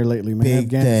happening here lately, man, big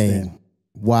Afghanistan. Thing.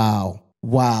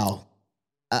 Wow.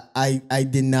 I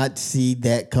did not see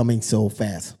that coming so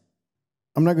fast.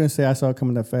 I'm not gonna say I saw it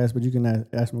coming that fast, but you can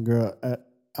ask my girl.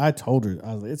 I told her,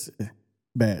 I was like, it's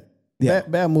bad. Yeah.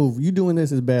 Bad move. You doing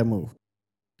this is a bad move.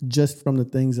 Just from the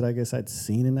things that I guess I'd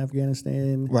seen in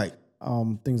Afghanistan. Right.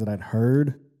 Things that I'd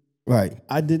heard. Right.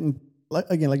 I didn't, like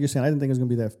you're saying, I didn't think it was going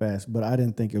to be that fast, but I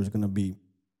didn't think it was going to be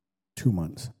 2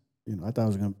 months. I thought it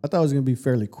was going to be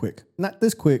fairly quick. Not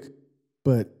this quick,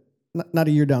 but not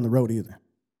a year down the road either.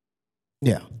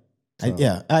 Yeah. So.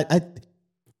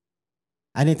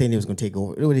 I didn't think it was going to take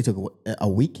over. It only took a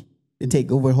week to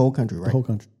take over the whole country, right? The whole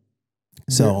country.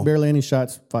 So barely any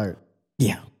shots fired.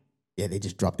 Yeah, they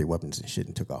just dropped their weapons and shit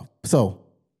and took off. So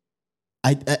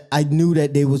I knew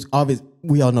that they was obvious.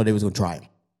 We all know they was going to try them.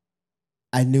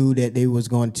 I knew that they was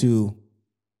going to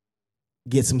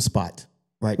get some spots,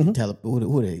 right? Mm-hmm.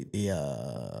 Who are they?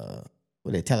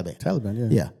 The Taliban. Taliban,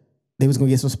 yeah. Yeah, they was going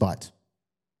to get some spots.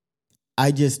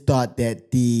 I just thought that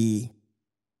the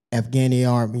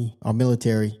Afghani army or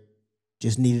military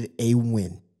just needed a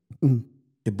win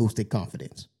to boost their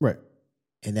confidence. Right.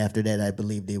 And after that, I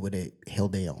believe they would have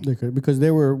held their own. They could, because they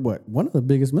were one of the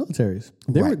biggest militaries.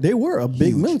 They were a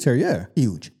big military, yeah.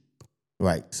 Huge.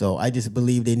 Right. So I just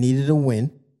believe they needed a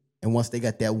win. And once they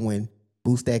got that win,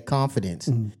 boost that confidence,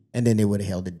 and then they would have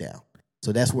held it down.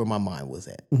 So that's where my mind was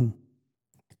at. Mm-hmm.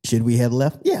 Should we have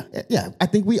left? Yeah. I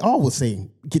think we all were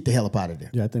saying, get the hell up out of there.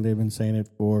 Yeah, I think they've been saying it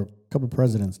for a couple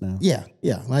presidents now. Yeah.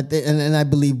 And I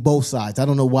believe both sides. I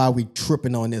don't know why we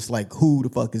tripping on this, like, who the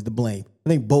fuck is to blame? I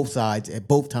think both sides at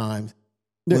both times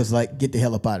was like, get the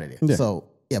hell up out of there. Yeah. So,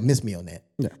 miss me on that.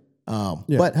 Yeah.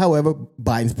 But, however,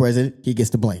 Biden's president, he gets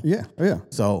the blame. Yeah.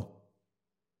 So,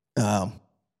 like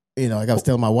I was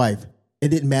telling my wife, it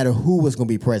didn't matter who was going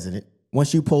to be president.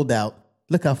 Once you pulled out,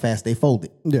 look how fast they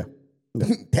folded. Yeah.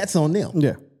 That's on them.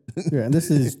 Yeah. Yeah, and this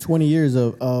is 20 years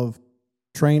of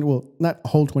train. Well, not a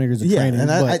whole 20 years of training. And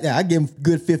but I give him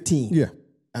good 15. yeah,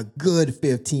 A good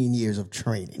 15 years of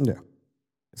training. yeah,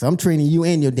 So I'm training you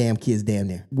and your damn kids damn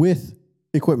near with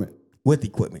equipment. with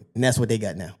equipment. And that's what they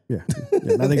got now. Yeah,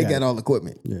 yeah now They got all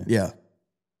equipment. Yeah. Yeah.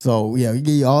 So, yeah, we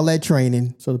give you all that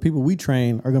training. So the people we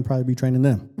train are going to probably be training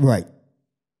them. Right.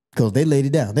 Because they laid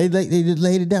it down. They just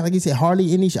laid it down. Like you said,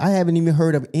 hardly any. I haven't even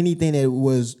heard of anything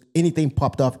anything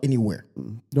popped off anywhere.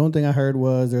 The only thing I heard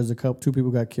was there's two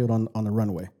people got killed on the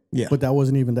runway. Yeah. But that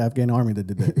wasn't even the Afghan army that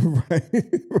did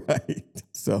that. Right.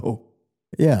 So,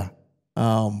 yeah.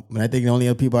 And I think the only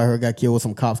other people I heard got killed was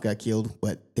some cops got killed,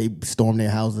 but they stormed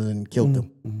their houses and killed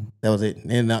them. Mm-hmm. That was it.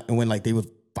 And when like they was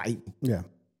fighting. Yeah.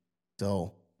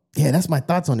 So, yeah, that's my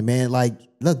thoughts on it, man. Like,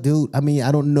 look, dude, I mean,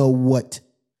 I don't know what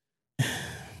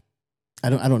I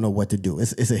don't know what to do.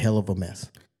 It's a hell of a mess.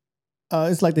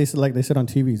 It's like they said on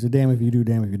TV. It's a damn if you do,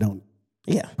 damn if you don't.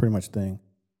 Yeah. Pretty much thing.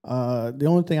 The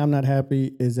only thing I'm not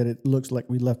happy is that it looks like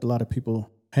we left a lot of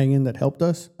people hanging that helped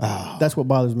us. Oh. That's what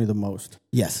bothers me the most.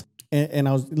 Yes. And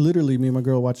I was literally, me and my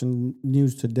girl watching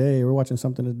news today. We're watching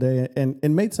something today, and it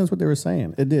made sense what they were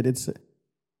saying. It did. It's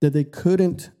that they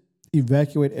couldn't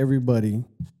evacuate everybody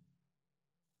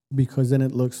because then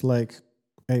it looks like,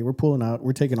 hey, we're pulling out.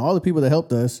 We're taking all the people that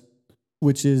helped us,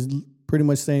 which is pretty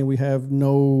much saying we have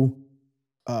no,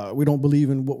 we don't believe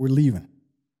in what we're leaving.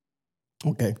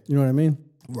 Okay. You know what I mean?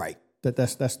 Right.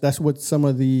 That's what some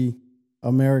of the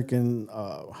American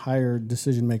higher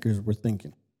decision makers were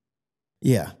thinking.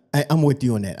 Yeah, I'm with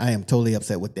you on that. I am totally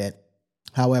upset with that.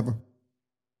 However,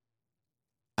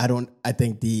 I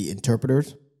think the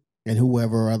interpreters and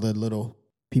whoever other little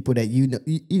people that you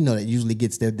know that usually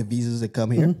gets the visas that come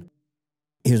here.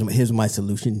 Mm-hmm. Here's my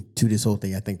solution to this whole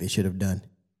thing. I think they should have done.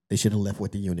 They should have left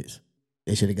with the units.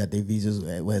 They should have got their visas.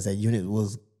 As that unit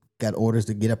got orders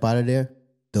to get up out of there,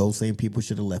 those same people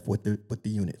should have left with the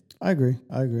unit. I agree.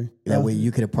 That way you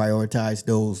could have prioritized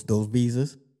those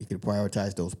visas. You could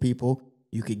prioritize those people.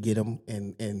 You could get them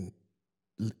and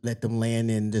let them land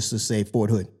in, just to say, Fort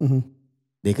Hood. Mm-hmm.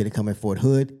 They could have come at Fort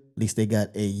Hood. At least they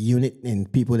got a unit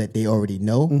and people that they already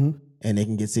know, Mm-hmm. and they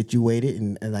can get situated.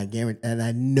 And I guarantee, and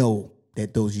I know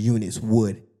that those units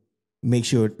would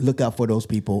look out for those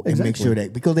people and make sure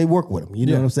that, because they work with them. You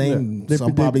know what I'm saying? Yeah.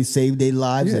 Some probably save their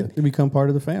lives. Yeah, they become part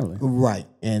of the family. Right.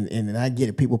 And I get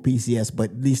it, people PCS,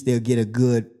 but at least they'll get a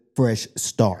good, fresh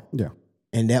start. Yeah.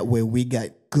 And that way we got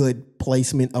good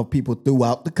placement of people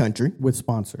throughout the country. With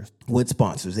sponsors. With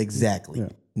sponsors, exactly. Yeah.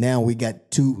 Now we got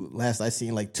last I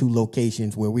seen like 2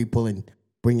 locations where we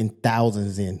bringing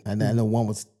thousands in. And I know one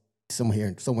was somewhere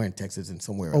in Texas and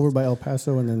somewhere Over else. by El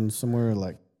Paso and then somewhere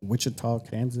like Wichita,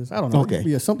 Kansas. I don't know. Okay.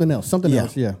 Yeah, something else.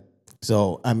 Yeah.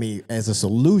 So, I mean, as a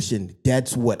solution,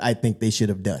 that's what I think they should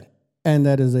have done. And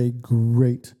that is a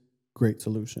great, great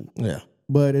solution. Yeah.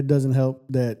 But it doesn't help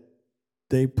that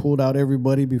they pulled out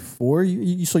everybody before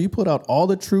you. So you put out all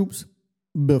the troops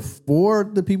before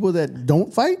the people that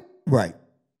don't fight? Right.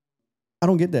 I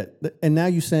don't get that. And now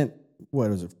you sent, what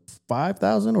was it,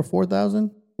 5,000 or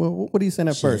 4,000? Well, what did he send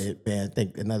at first? Man, I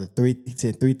think another 3. He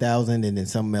said 3,000 and then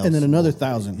something else. And then another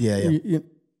 1,000. Yeah.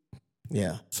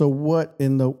 Yeah. So what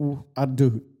in the,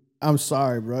 I'm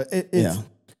sorry, bro. Yeah.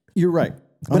 You're right.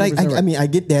 But I right. mean, I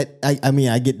get that. I mean,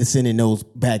 I get the sending those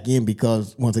back in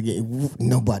because, once again,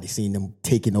 nobody's seen them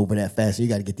taking over that fast. So you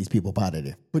got to get these people out of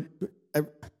there. But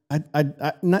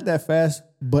I not that fast,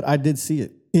 but I did see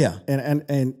it. Yeah.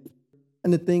 And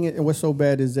the thing, and what's so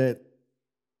bad is that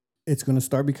it's going to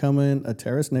start becoming a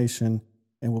terrorist nation,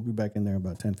 and we'll be back in there in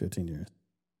about 10, 15 years.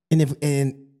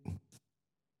 And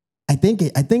I think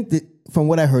that from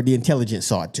what I heard, the intelligence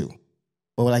saw it too.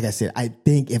 But like I said, I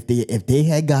think if they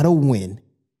had got a win,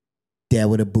 that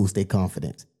would have boosted their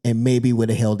confidence and maybe would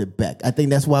have held it back. I think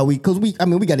that's why we got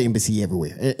an embassy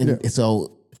everywhere, and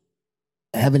so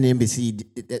having an embassy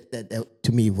that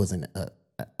to me wasn't.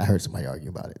 I heard somebody argue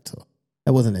about it, so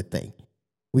that wasn't a thing.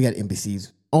 We got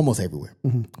embassies almost everywhere,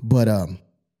 but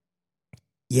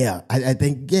yeah, I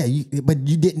think but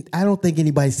you didn't. I don't think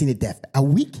anybody's seen it that a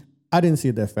week. I didn't see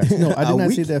it that fast. No, I did not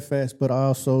week? see it that fast, but I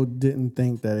also didn't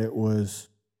think that it was.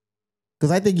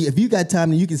 Because I think if you got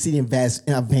time and you can see the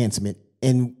advancement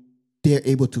and they're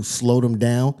able to slow them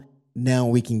down, now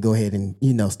we can go ahead and,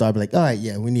 start like, all right,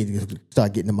 yeah, we need to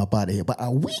start getting them up out of here. But a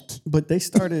week? But they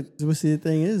started, see, the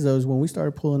thing is, though, is when we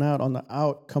started pulling out on the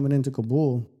out coming into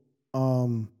Kabul,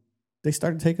 they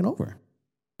started taking over.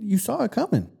 You saw it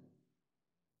coming.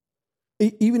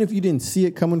 Even if you didn't see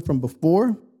it coming from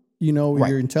before, Right.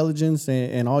 your intelligence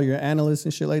and all your analysts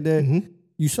and shit like that,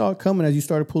 you saw it coming as you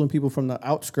started pulling people from the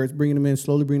outskirts, bringing them in,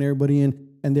 slowly bringing everybody in,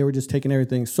 and they were just taking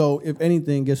everything. So if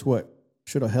anything, guess what?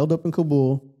 should have held up in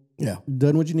Kabul, Yeah.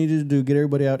 done what you needed to do, get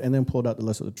everybody out, and then pulled out the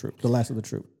last of the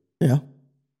troop. Yeah.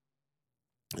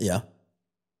 Yeah.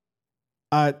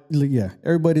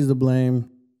 Everybody's to blame.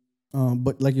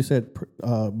 But like you said,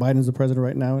 Biden's the president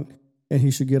right now, and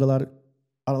he should get a lot of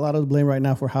the blame right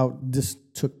now for how this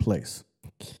took place.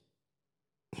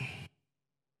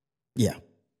 Yeah.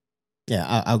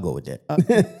 Yeah, I'll go with that.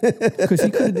 Because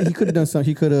he could have done something.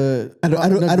 He could have.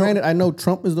 Granted, I know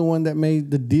Trump is the one that made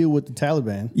the deal with the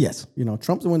Taliban. Yes.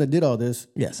 Trump's the one that did all this.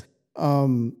 Yes.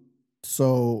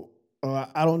 So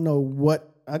I don't know what.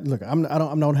 I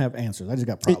don't have answers. I just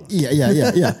got problems.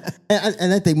 Yeah.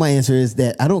 And I think my answer is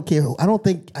that I don't care. I don't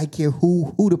think I care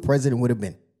who the president would have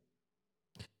been.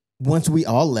 Once we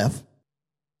all left,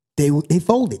 they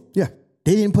folded. Yeah.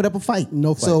 They didn't put up a fight.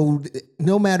 No fight. So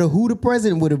no matter who the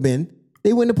president would have been,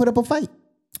 they wouldn't have put up a fight.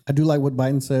 I do like what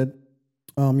Biden said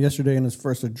yesterday in his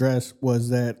first address was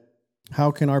that how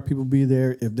can our people be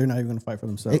there if they're not even going to fight for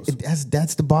themselves?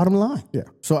 That's the bottom line. Yeah.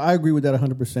 So I agree with that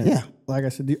 100%. Yeah. Like I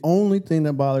said, the only thing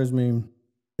that bothers me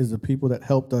is the people that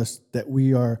helped us that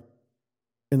we are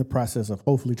in the process of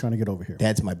hopefully trying to get over here.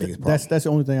 That's my biggest problem. That's the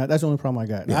only thing. That's the only problem I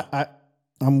got. Yeah.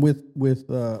 I'm with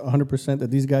 100% that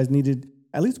these guys needed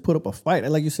at least put up a fight.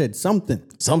 Like you said, something.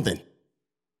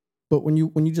 But when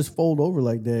you just fold over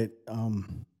like that, I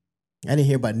didn't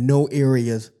hear about no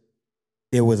areas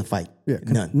there was a fight. Yeah,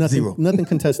 Nothing. Zero. Nothing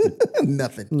contested.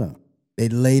 Nothing. No. They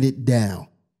laid it down,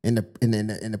 and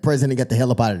the president got the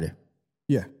hell up out of there.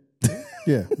 Yeah.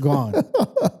 Yeah. Gone.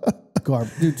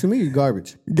 Garbage. Dude, to me,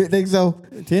 garbage. You think so?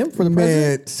 To him, for the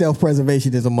president. Man,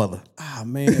 self-preservation is a mother. Ah,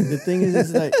 man. The thing is,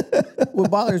 it's like, what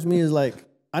bothers me is like,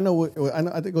 I know. I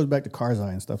think it goes back to Karzai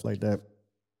and stuff like that.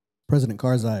 President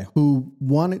Karzai, who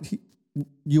wanted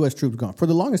U.S. troops gone. For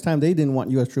the longest time, they didn't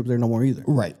want U.S. troops there no more either.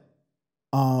 Right.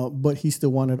 But he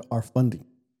still wanted our funding.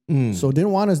 So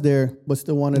didn't want us there, but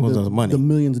still wanted money. The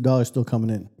millions of dollars still coming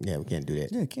in. Yeah, we can't do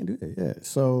that. Yeah, can't do that. Yeah.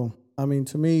 So, I mean,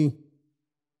 to me,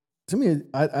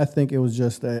 I think it was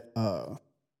just that, I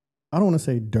don't want to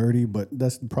say dirty, but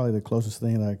that's probably the closest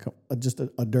thing just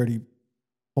a dirty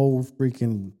whole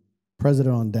freaking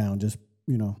president on down. Just,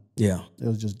 Yeah. it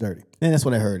was just dirty. And that's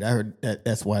what I heard. I heard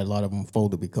that's why a lot of them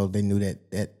folded, because they knew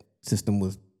that system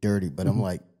was dirty. But I'm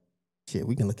like, shit,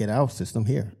 we can look at our system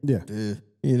here. Yeah.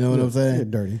 You know what I'm saying? Yeah,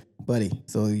 dirty. Buddy.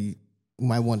 So you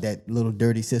might want that little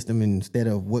dirty system instead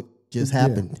of what just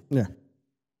happened. Yeah.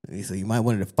 So you might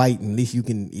want to fight, and at least you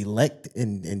can elect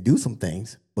and do some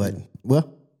things. But,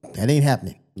 well, that ain't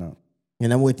happening. No.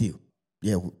 And I'm with you.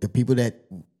 Yeah, the people that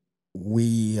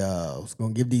we was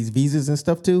going to give these visas and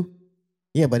stuff to,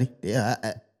 yeah, buddy.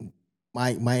 Yeah,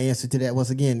 my answer to that was,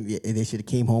 again, they should have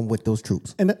came home with those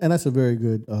troops. And that's a very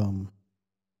good,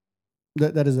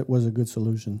 was a good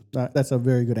solution. That's a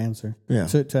very good answer. Yeah.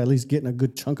 To at least getting a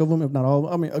good chunk of them, if not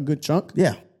all. I mean, a good chunk.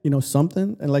 Yeah.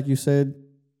 Something. And like you said,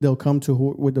 they'll come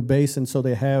with the base, and so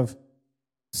they have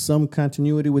some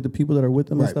continuity with the people that are with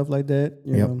them and stuff like that.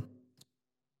 You know.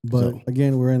 But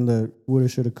again, we're in the woulda,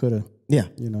 shoulda, coulda. Yeah.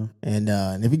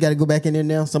 And if you got to go back in there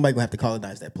now, somebody gonna have to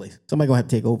colonize that place. Somebody gonna have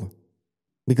to take over,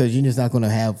 because you're just not gonna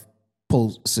have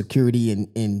post security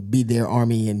and be their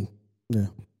army. And yeah.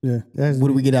 What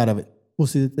do we get out of it? Well,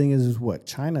 see, the thing is what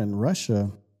China and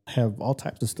Russia have all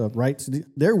types of stuff, right? So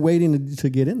they're waiting to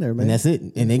get in there, man. And that's it.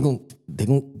 And they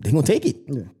gonna take it.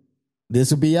 Yeah.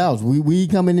 This will be ours. We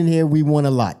coming in here. We want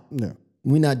a lot. Yeah.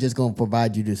 We're not just gonna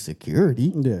provide you the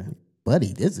security. Yeah.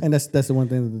 Buddy, and that's the one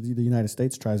thing that the United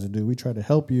States tries to do. We try to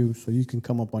help you so you can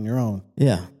come up on your own.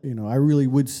 Yeah. I really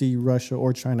would see Russia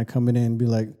or China coming in and be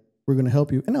like, we're going to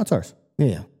help you. And now it's ours.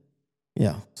 Yeah.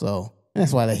 Yeah. So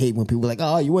that's why I hate when people are like,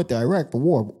 oh, you went to Iraq for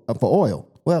war, for oil.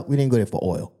 Well, we didn't go there for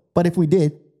oil. But if we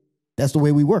did, that's the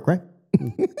way we work, right?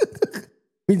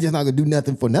 We just not going to do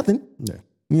nothing for nothing. Yeah.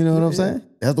 You know what I'm saying?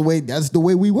 That's the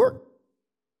way we work.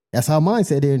 That's our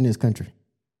mindset here in this country.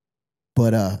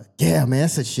 But yeah, man,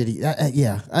 that's a shitty.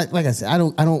 Like I said,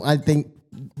 I think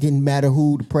it didn't matter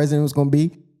who the president was going to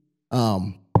be.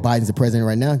 Biden's the president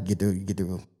right now. Get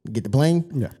the blame.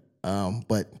 Yeah.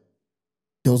 But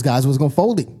those guys was going to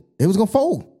fold it. They was going to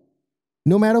fold.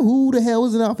 No matter who the hell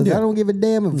was in office. Yeah. I don't give a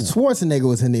damn if Schwarzenegger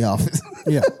was in the office.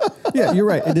 Yeah. Yeah, you're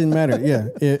right. It didn't matter. Yeah.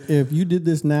 If you did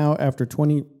this now after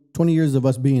 20 years of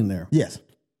us being there. Yes.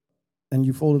 And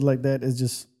you folded like that, it's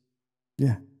just,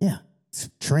 yeah. Yeah.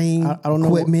 Train I don't know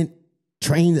equipment,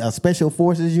 train special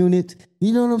forces unit.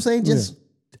 You know what I'm saying? Just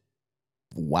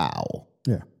wow.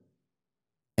 Yeah.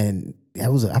 And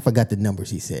I forgot the numbers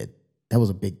he said. That was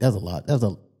a lot. That was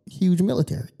a huge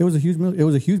military. It was a huge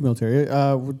military.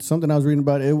 Something I was reading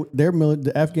about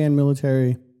the Afghan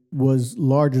military was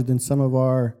larger than some of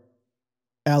our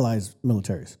allies'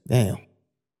 militaries. Damn.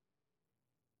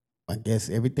 I guess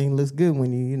everything looks good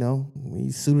when when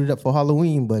you suited up for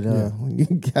Halloween, but when you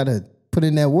gotta put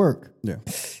in that work. Yeah.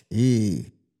 Yeah.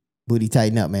 Booty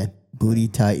tighten up, man. Booty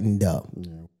tightened up.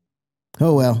 Yeah.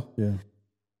 Oh well. Yeah.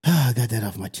 I got that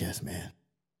off my chest, man.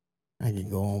 I can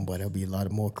go on, but there'll be a lot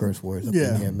of more curse words up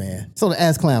in here, man. So the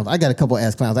ass clowns. I got a couple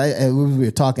ass clowns. When we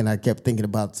were talking, I kept thinking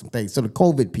about some things. So the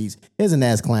COVID piece. Here's an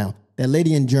ass clown. That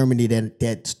lady in Germany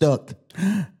that stuck.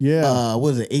 Yeah. What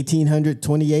was it, 1,800,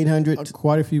 2,800?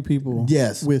 Quite a few people.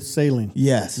 Yes. With saline.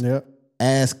 Yes. Yep.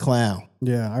 Ass clown.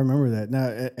 Yeah, I remember that. Now,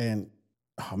 and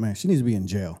oh man, she needs to be in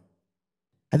jail.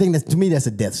 I think to me, that's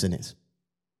a death sentence.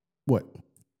 What?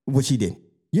 What she did.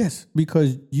 Yes,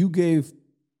 because you gave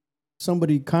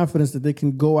somebody confidence that they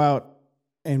can go out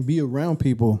and be around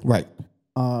people. Right.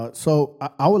 So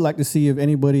I would like to see if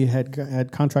anybody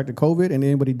had contracted COVID and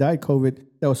anybody died COVID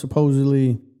that was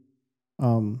supposedly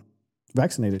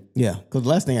vaccinated. Yeah, because the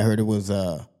last thing I heard it was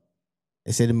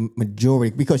they said the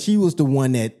majority, because she was the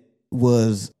one that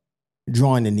was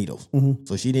drawing the needles. Mm-hmm.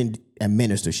 So she didn't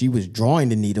administer. She was drawing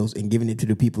the needles and giving it to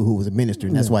the people who was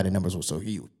administering. That's why the numbers were so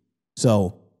huge.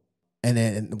 So, and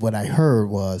then what I heard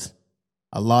was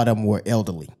a lot of them were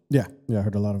elderly. Yeah, I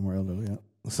heard a lot of them were elderly. Yeah.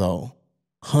 So,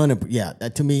 100%, yeah,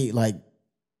 that to me, like,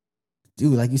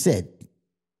 dude, like you said,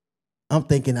 I'm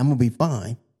thinking I'm gonna be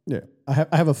fine. Yeah, I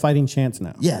have a fighting chance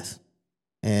now. Yes,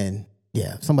 and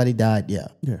yeah, if somebody died. Yeah,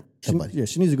 somebody.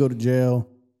 She needs to go to jail.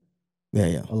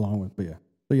 Yeah. Along with, but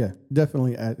yeah,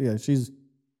 definitely. Yeah, she's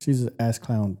an ass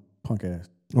clown, punk ass.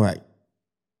 Right.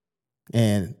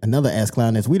 And another ass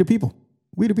clown is we the people.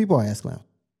 We the people are ass clown.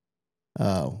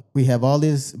 We have all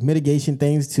these mitigation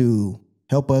things to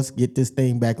help us get this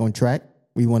thing back on track.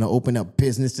 We want to open up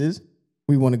businesses.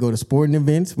 We want to go to sporting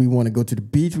events. We want to go to the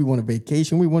beach. We want to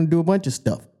vacation. We want to do a bunch of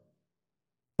stuff.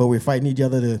 But we're fighting each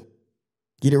other to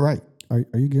get it right. Are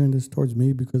you gearing this towards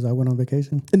me because I went on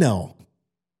vacation? No.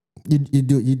 You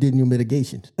did your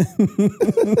mitigation.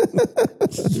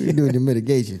 You're doing your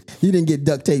mitigation. You didn't get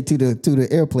duct tape to the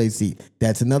airplane seat.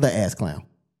 That's another ass clown.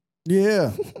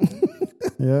 Yeah.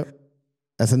 Yep.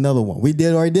 That's another one. We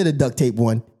already did a duct tape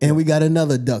one, and we got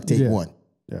another duct tape one.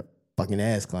 Yep. Fucking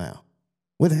ass clown.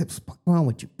 What the heck's wrong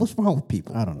with you? What's wrong with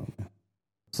people? I don't know.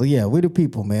 So yeah, we're the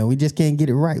people, man. We just can't get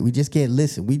it right. We just can't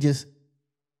listen.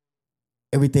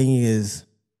 Everything is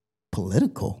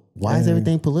political. Why is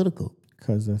everything political?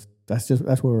 Because that's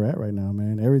where we're at right now,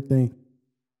 man. Everything,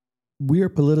 we are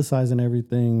politicizing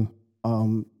everything,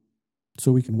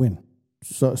 so we can win.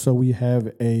 So we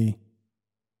have a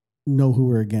know who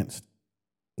we're against.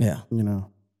 Yeah,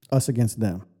 us against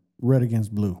them, red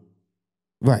against blue.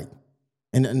 Right,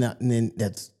 and then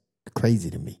that's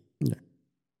crazy to me. Yeah.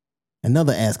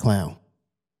 Another ass clown,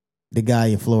 the guy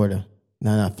in Florida.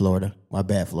 No, not Florida. My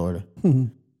bad, Florida.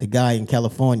 The guy in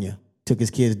California took his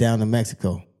kids down to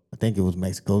Mexico. I think it was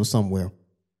Mexico or somewhere,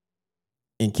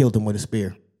 and killed him with a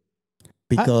spear.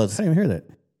 Because I didn't even hear that.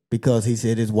 Because he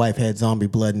said his wife had zombie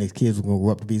blood and his kids were going to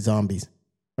grow up to be zombies.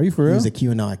 Are you for real? He was a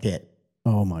QAnon cat.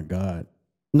 Oh my God.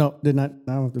 No, did not.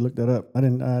 I don't have to look that up. I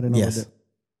didn't know about that.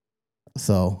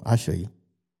 So I'll show you.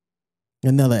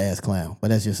 Another ass clown, but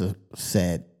that's just a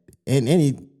sad. And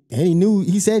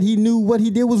he said he knew what he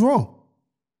did was wrong.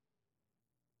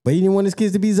 But he didn't want his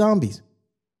kids to be zombies.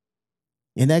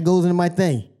 And that goes into my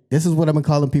thing. This is what I've been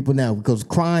calling people now, because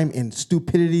crime and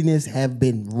stupidityness have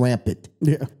been rampant.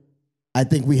 Yeah. I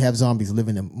think we have zombies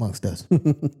living amongst us.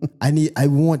 And I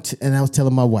was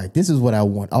telling my wife, this is what I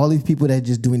want. All these people that are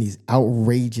just doing these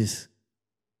outrageous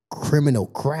criminal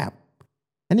crap.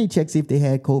 I need to check see if they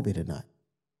had COVID or not.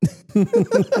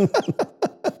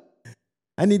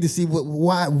 I need to see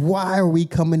why are we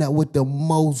coming up with the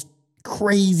most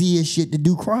craziest shit to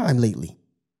do crime lately?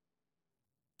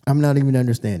 I'm not even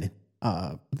understanding.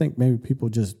 I think maybe people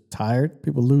just tired,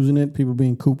 people losing it, people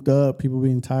being cooped up, people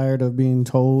being tired of being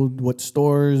told what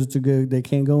stores to go, they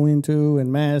can't go into,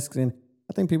 and masks. And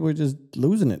I think people are just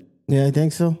losing it. Yeah, I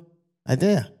think so. I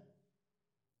dare.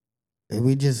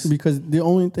 Because the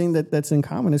only thing that's in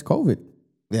common is COVID.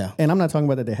 Yeah. And I'm not talking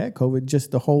about that they had COVID, just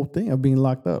the whole thing of being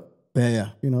locked up. Yeah.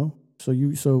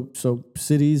 So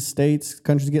cities, states,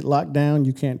 countries get locked down.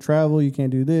 You can't travel. You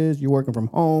can't do this. You're working from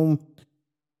home.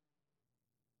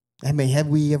 I mean, have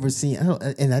we ever seen?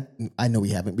 I know we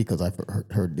haven't, because I've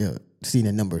seen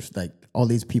the numbers. Like all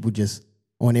these people just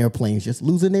on airplanes just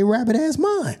losing their rabbit ass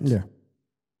minds. Yeah,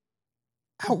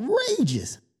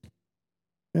 outrageous.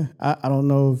 Yeah, I don't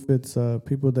know if it's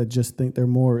people that just think they're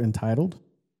more entitled,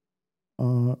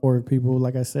 or people,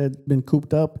 like I said, been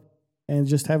cooped up and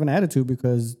just have an attitude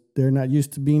because they're not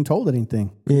used to being told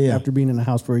anything. Yeah. After being in the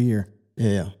house for a year.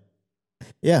 Yeah.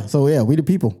 Yeah. So yeah, we the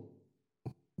people.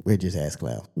 We're just ass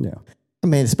clowns. Yeah.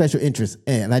 Man, special interest.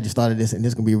 And I just thought of this, and this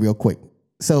is going to be real quick.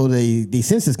 So the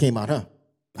census came out, huh?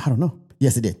 I don't know.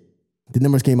 Yes, it did. The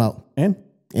numbers came out.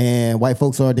 And white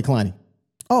folks are declining.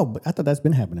 Oh, but I thought that's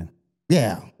been happening.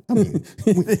 Yeah. I mean,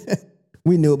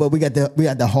 we knew it, but we got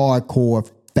the hardcore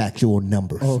factual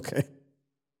numbers. Okay.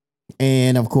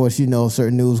 And of course, you know,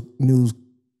 certain news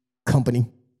company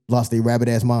lost their rabbit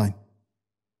ass mind.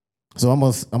 So I'm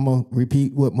gonna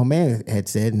repeat what my man had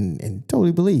said and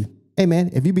totally believe. Hey man,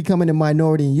 if you becoming a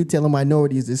minority and you telling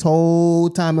minorities this whole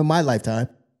time in my lifetime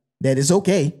that it's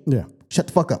okay, shut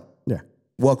the fuck up. Yeah.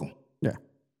 Welcome. Yeah.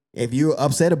 If you're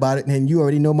upset about it, then you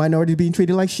already know minorities being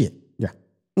treated like shit. Yeah.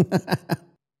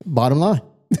 Bottom line.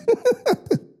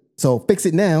 So fix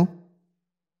it now.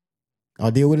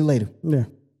 I'll deal with it later. Yeah.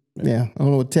 Yeah. I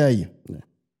don't know what to tell you. Yeah.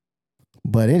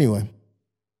 But anyway,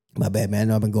 my bad, man. I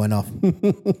know I've been going off.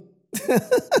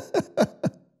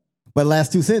 But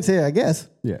last 2 cents here, I guess.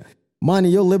 Yeah.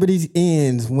 Minding your liberties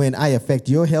ends when I affect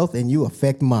your health and you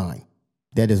affect mine.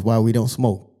 That is why we don't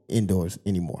smoke indoors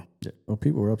anymore. Yeah. Well,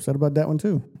 people were upset about that one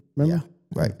too. Remember?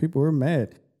 Yeah, right. People were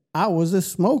mad. I was a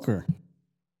smoker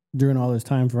during all this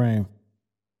time frame.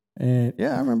 And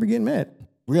yeah, I remember getting mad.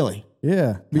 Really?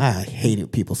 Yeah. I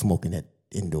hated people smoking at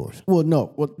indoors. Well,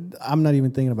 no. Well, I'm not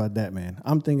even thinking about that, man.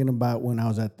 I'm thinking about when I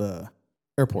was at the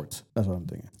airports. That's what I'm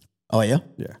thinking. Oh, yeah?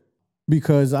 Yeah.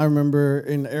 Because I remember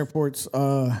in the airports,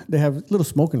 they have little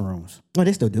smoking rooms. Oh,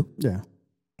 they still do. Yeah.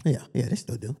 Yeah, they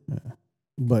still do. Yeah.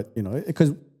 But, you know,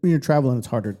 because when you're traveling, it's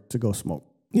harder to go smoke.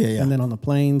 Yeah, yeah. And then on the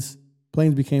planes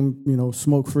became, you know,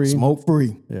 smoke-free.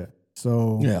 Smoke-free. Yeah.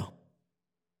 So. Yeah.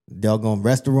 Doggone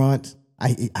restaurants.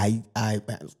 I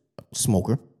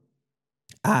smoker.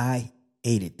 I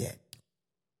hated that.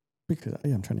 Because,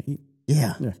 yeah, I'm trying to eat.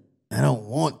 Yeah. Yeah. I don't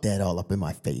want that all up in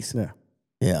my face. Yeah.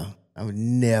 Yeah. I would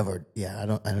never. Yeah. I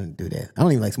don't do that. I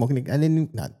don't even like smoking. I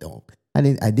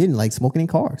didn't like smoking in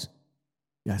cars.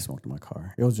 Yeah, I smoked in my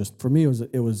car. It was just, for me,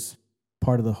 it was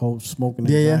part of the whole smoking.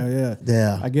 Yeah.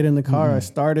 I get in the car, I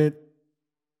start it,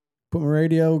 put my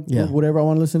radio, whatever I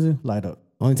want to listen to, light up.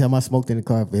 Only time I smoked in the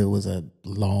car, it was a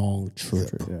long trip.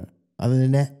 Yeah. Other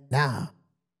than that, nah.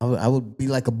 I would be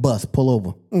like a bus, pull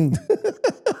over.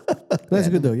 That's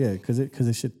good though, yeah, because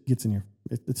it shit gets in your,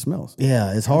 it smells.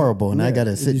 Yeah, it's horrible, and I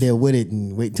gotta sit there with it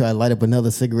and wait until I light up another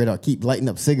cigarette. Or keep lighting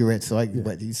up cigarettes,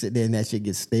 but you sit there and that shit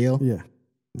gets stale. Yeah,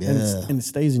 yeah, and it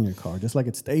stays in your car just like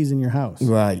it stays in your house.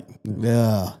 Right.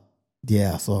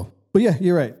 Yeah. So, but yeah,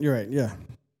 you're right.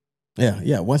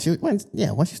 Yeah. Once you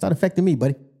start affecting me,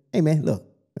 buddy. Hey man, look,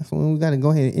 that's when we gotta go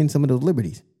ahead and end some of those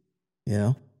liberties. You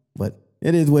know, but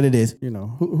it is what it is. You know,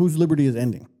 whose liberty is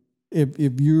ending?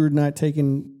 If you're not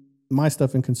taking my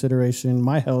stuff in consideration,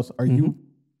 my health, are you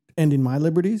ending my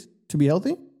liberties to be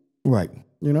healthy? Right.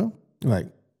 You know? Right.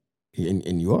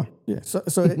 And you are. Yeah. So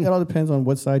it all depends on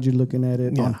what side you're looking at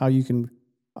it, on how you can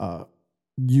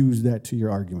use that to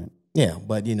your argument. Yeah,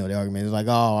 but you know, the argument is like,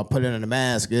 oh, I put it on a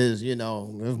mask is, you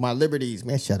know, it's my liberties.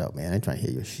 Man, shut up, man. I ain't trying to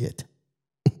hear your shit.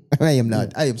 I am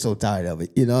not. I am so tired of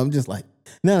it. You know, I'm just like,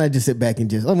 now I just sit back and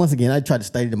just, once again, I try to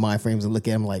study the mind frames and look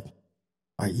at them like,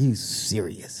 are you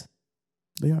serious?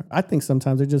 They are. I think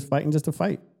sometimes they're just fighting just to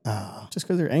fight. Just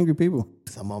because they're angry people.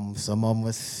 Some of them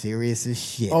are serious as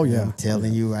shit. Oh, yeah. I'm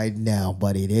telling you right now,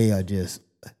 buddy. They are just,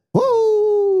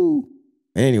 woo!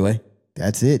 Anyway,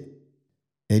 that's it.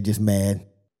 They're just mad.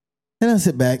 And I'll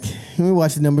sit back and we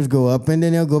watch the numbers go up and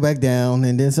then they'll go back down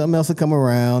and then something else will come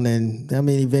around. And I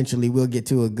mean, eventually we'll get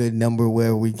to a good number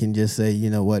where we can just say,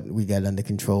 you know what, we got under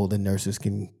control. The nurses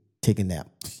can take a nap.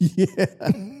 Yeah.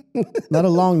 Not a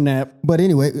long nap. But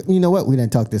anyway, you know what? We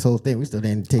didn't talk this whole thing. We still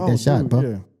didn't take that shot, bro.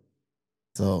 Yeah.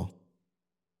 So,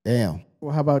 damn.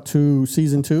 Well, how about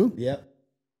season 2? Yep.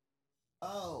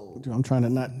 Oh. I'm trying to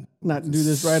not do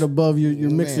this right above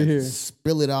your mixer here.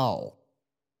 Spill it all.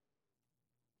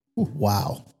 Ooh,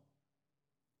 wow.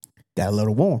 Got a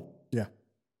little warm. Yeah.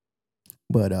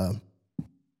 But,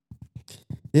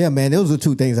 yeah, man, those are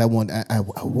two things I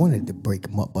wanted to break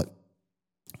them up, but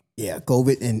yeah,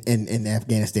 COVID and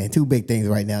Afghanistan, two big things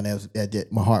right now that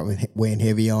my heart was weighing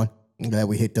heavy on. I'm glad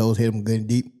we hit them good and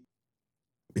deep.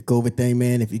 The COVID thing,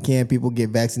 man, if you can, people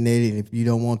get vaccinated. If you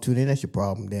don't want to, then that's your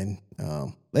problem. Then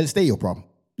let it stay your problem.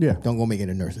 Yeah. Don't go make it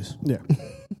the nurses. Yeah.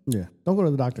 Yeah. Don't go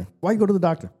to the doctor. Why you go to the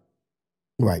doctor?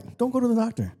 Right. Don't go to the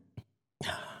doctor.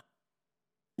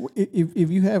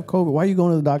 If you have COVID, why are you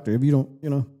going to the doctor if you don't, you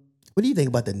know? What do you think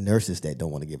about the nurses that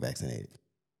don't want to get vaccinated?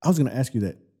 I was going to ask you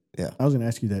that. Yeah. I was going to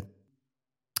ask you that.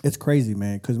 It's crazy,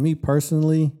 man, because me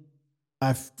personally,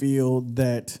 I feel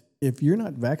that if you're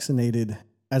not vaccinated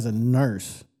as a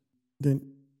nurse, then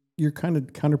you're kind of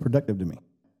counterproductive to me.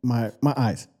 My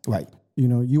eyes. Right. You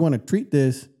know, you want to treat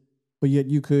this, but yet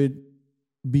you could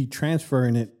be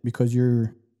transferring it because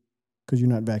you're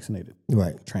not vaccinated.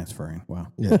 Right. Transferring. Wow.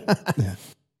 Yeah. Yeah.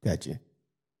 Gotcha.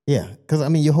 Yeah. Because I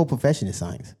mean, your whole profession is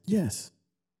science. Yes.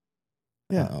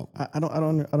 Yeah. I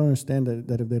don't understand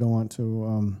that if they don't want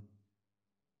to.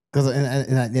 Because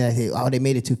I say, oh, they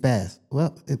made it too fast.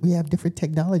 Well, we have different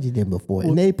technology than before,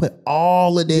 and they put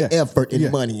all of their effort and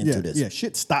money into this. Yeah,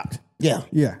 shit stopped. Yeah,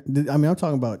 yeah. I mean, I'm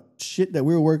talking about shit that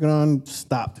we were working on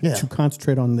stopped to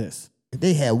concentrate on this. If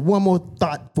they had one more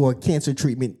thought for cancer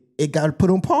treatment, it got put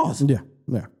on pause. Yeah.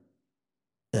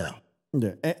 Yeah.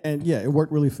 And it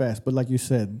worked really fast. But like you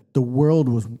said, the world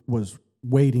was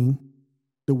waiting.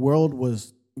 The world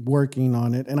was working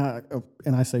on it, and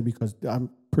I say because I'm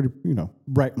pretty,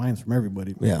 bright minds from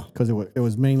everybody. Yeah. Because it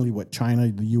was mainly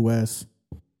China, the U.S.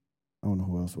 I don't know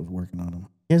who else was working on them.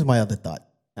 Here's my other thought.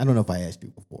 I don't know if I asked you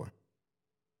before.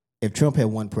 If Trump had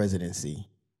won presidency,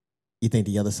 you think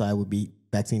the other side would be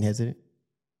vaccine hesitant?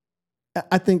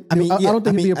 I don't think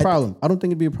it'd be a problem. I don't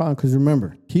think it'd be a problem because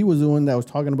remember, he was the one that was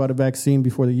talking about a vaccine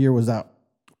before the year was out.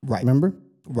 Right. Remember?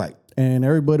 Right. And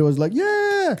everybody was like,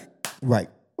 yeah. Right.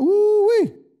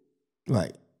 Ooh-wee.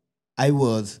 Right.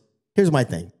 Here's my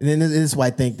thing. And this is why I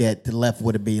think that the left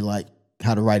would be like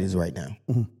how the right is right now.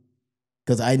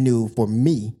 Because I knew for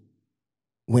me,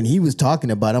 when he was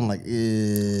talking about it, I'm like,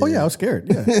 oh, yeah, I was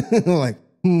scared. Yeah. I'm like,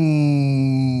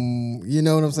 you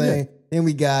know what I'm saying? Yeah. Then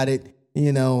we got it,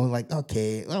 like,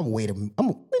 okay, let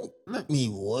me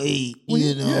wait,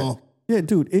 Yeah,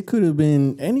 dude, it could have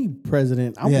been any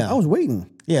president. I was waiting.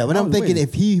 Yeah, but I'm thinking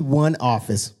if he won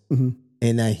office and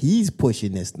now he's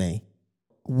pushing this thing,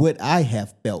 would I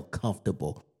have felt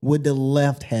comfortable? Would the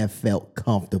left have felt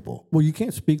comfortable? Well, you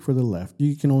can't speak for the left.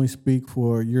 You can only speak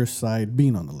for your side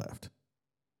being on the left.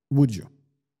 Would you?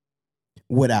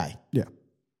 Would I? Yeah.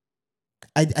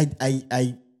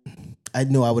 I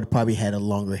know I would have probably had a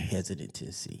longer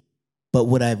hesitancy. But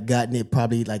would I have gotten it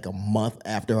probably like a month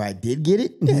after I did get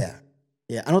it? Yeah.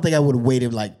 Yeah. I don't think I would have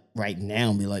waited like right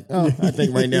now and be like, oh, I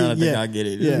think right now I'll get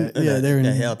it. Yeah. They're in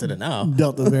the hell to the now.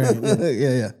 Delta variant.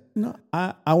 Yeah. No,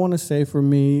 I want to say for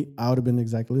me, I would have been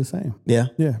exactly the same. Yeah.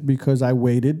 Yeah, because I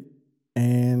waited.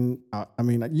 And I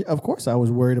mean, of course, I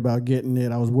was worried about getting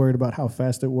it. I was worried about how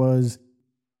fast it was.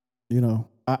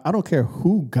 I don't care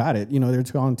who got it.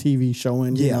 They're on TV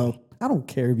showing, I don't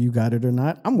care if you got it or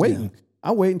not. I'm waiting. Yeah.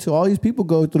 I'm waiting until all these people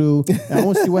go through, and I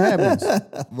want to see what happens.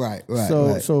 Right.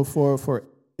 So for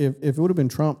if it would have been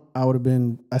Trump, I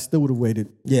still would have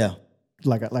waited. Yeah.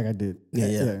 Like I did.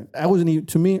 Yeah. I wasn't even,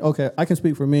 to me, okay, I can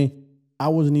speak for me. I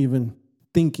wasn't even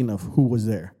thinking of who was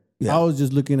there. Yeah. I was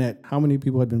just looking at how many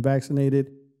people had been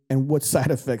vaccinated and what side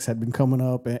effects had been coming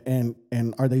up, and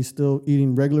are they still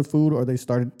eating regular food or they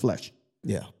started flesh?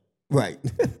 Yeah. Right.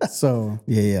 So.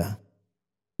 Yeah.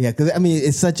 Because I mean,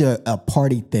 it's such a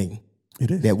party thing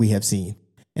that we have seen,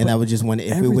 and I was just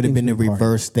wondering if it would have been a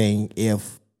reverse thing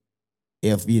if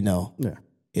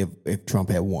Trump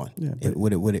had won. Yeah,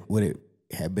 would it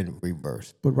have been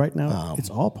reversed? But right now, it's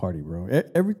all party, bro.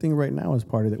 Everything right now is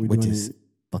party that we do. Which is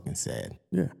fucking sad.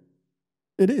 Yeah,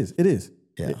 it is.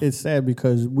 Yeah. It's sad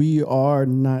because we are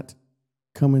not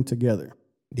coming together.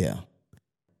 Yeah.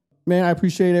 Man, I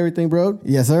appreciate everything, bro.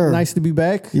 Yes, sir. Nice to be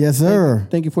back. Yes, sir.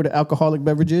 Thank you for the alcoholic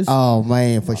beverages. Oh,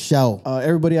 man, for sure.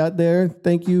 Everybody out there,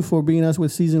 thank you for being us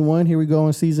with season 1. Here we go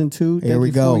on season 2. Thank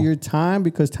you for your time,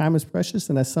 because time is precious,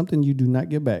 and that's something you do not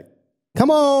get back. Come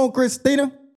on,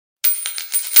 Christina.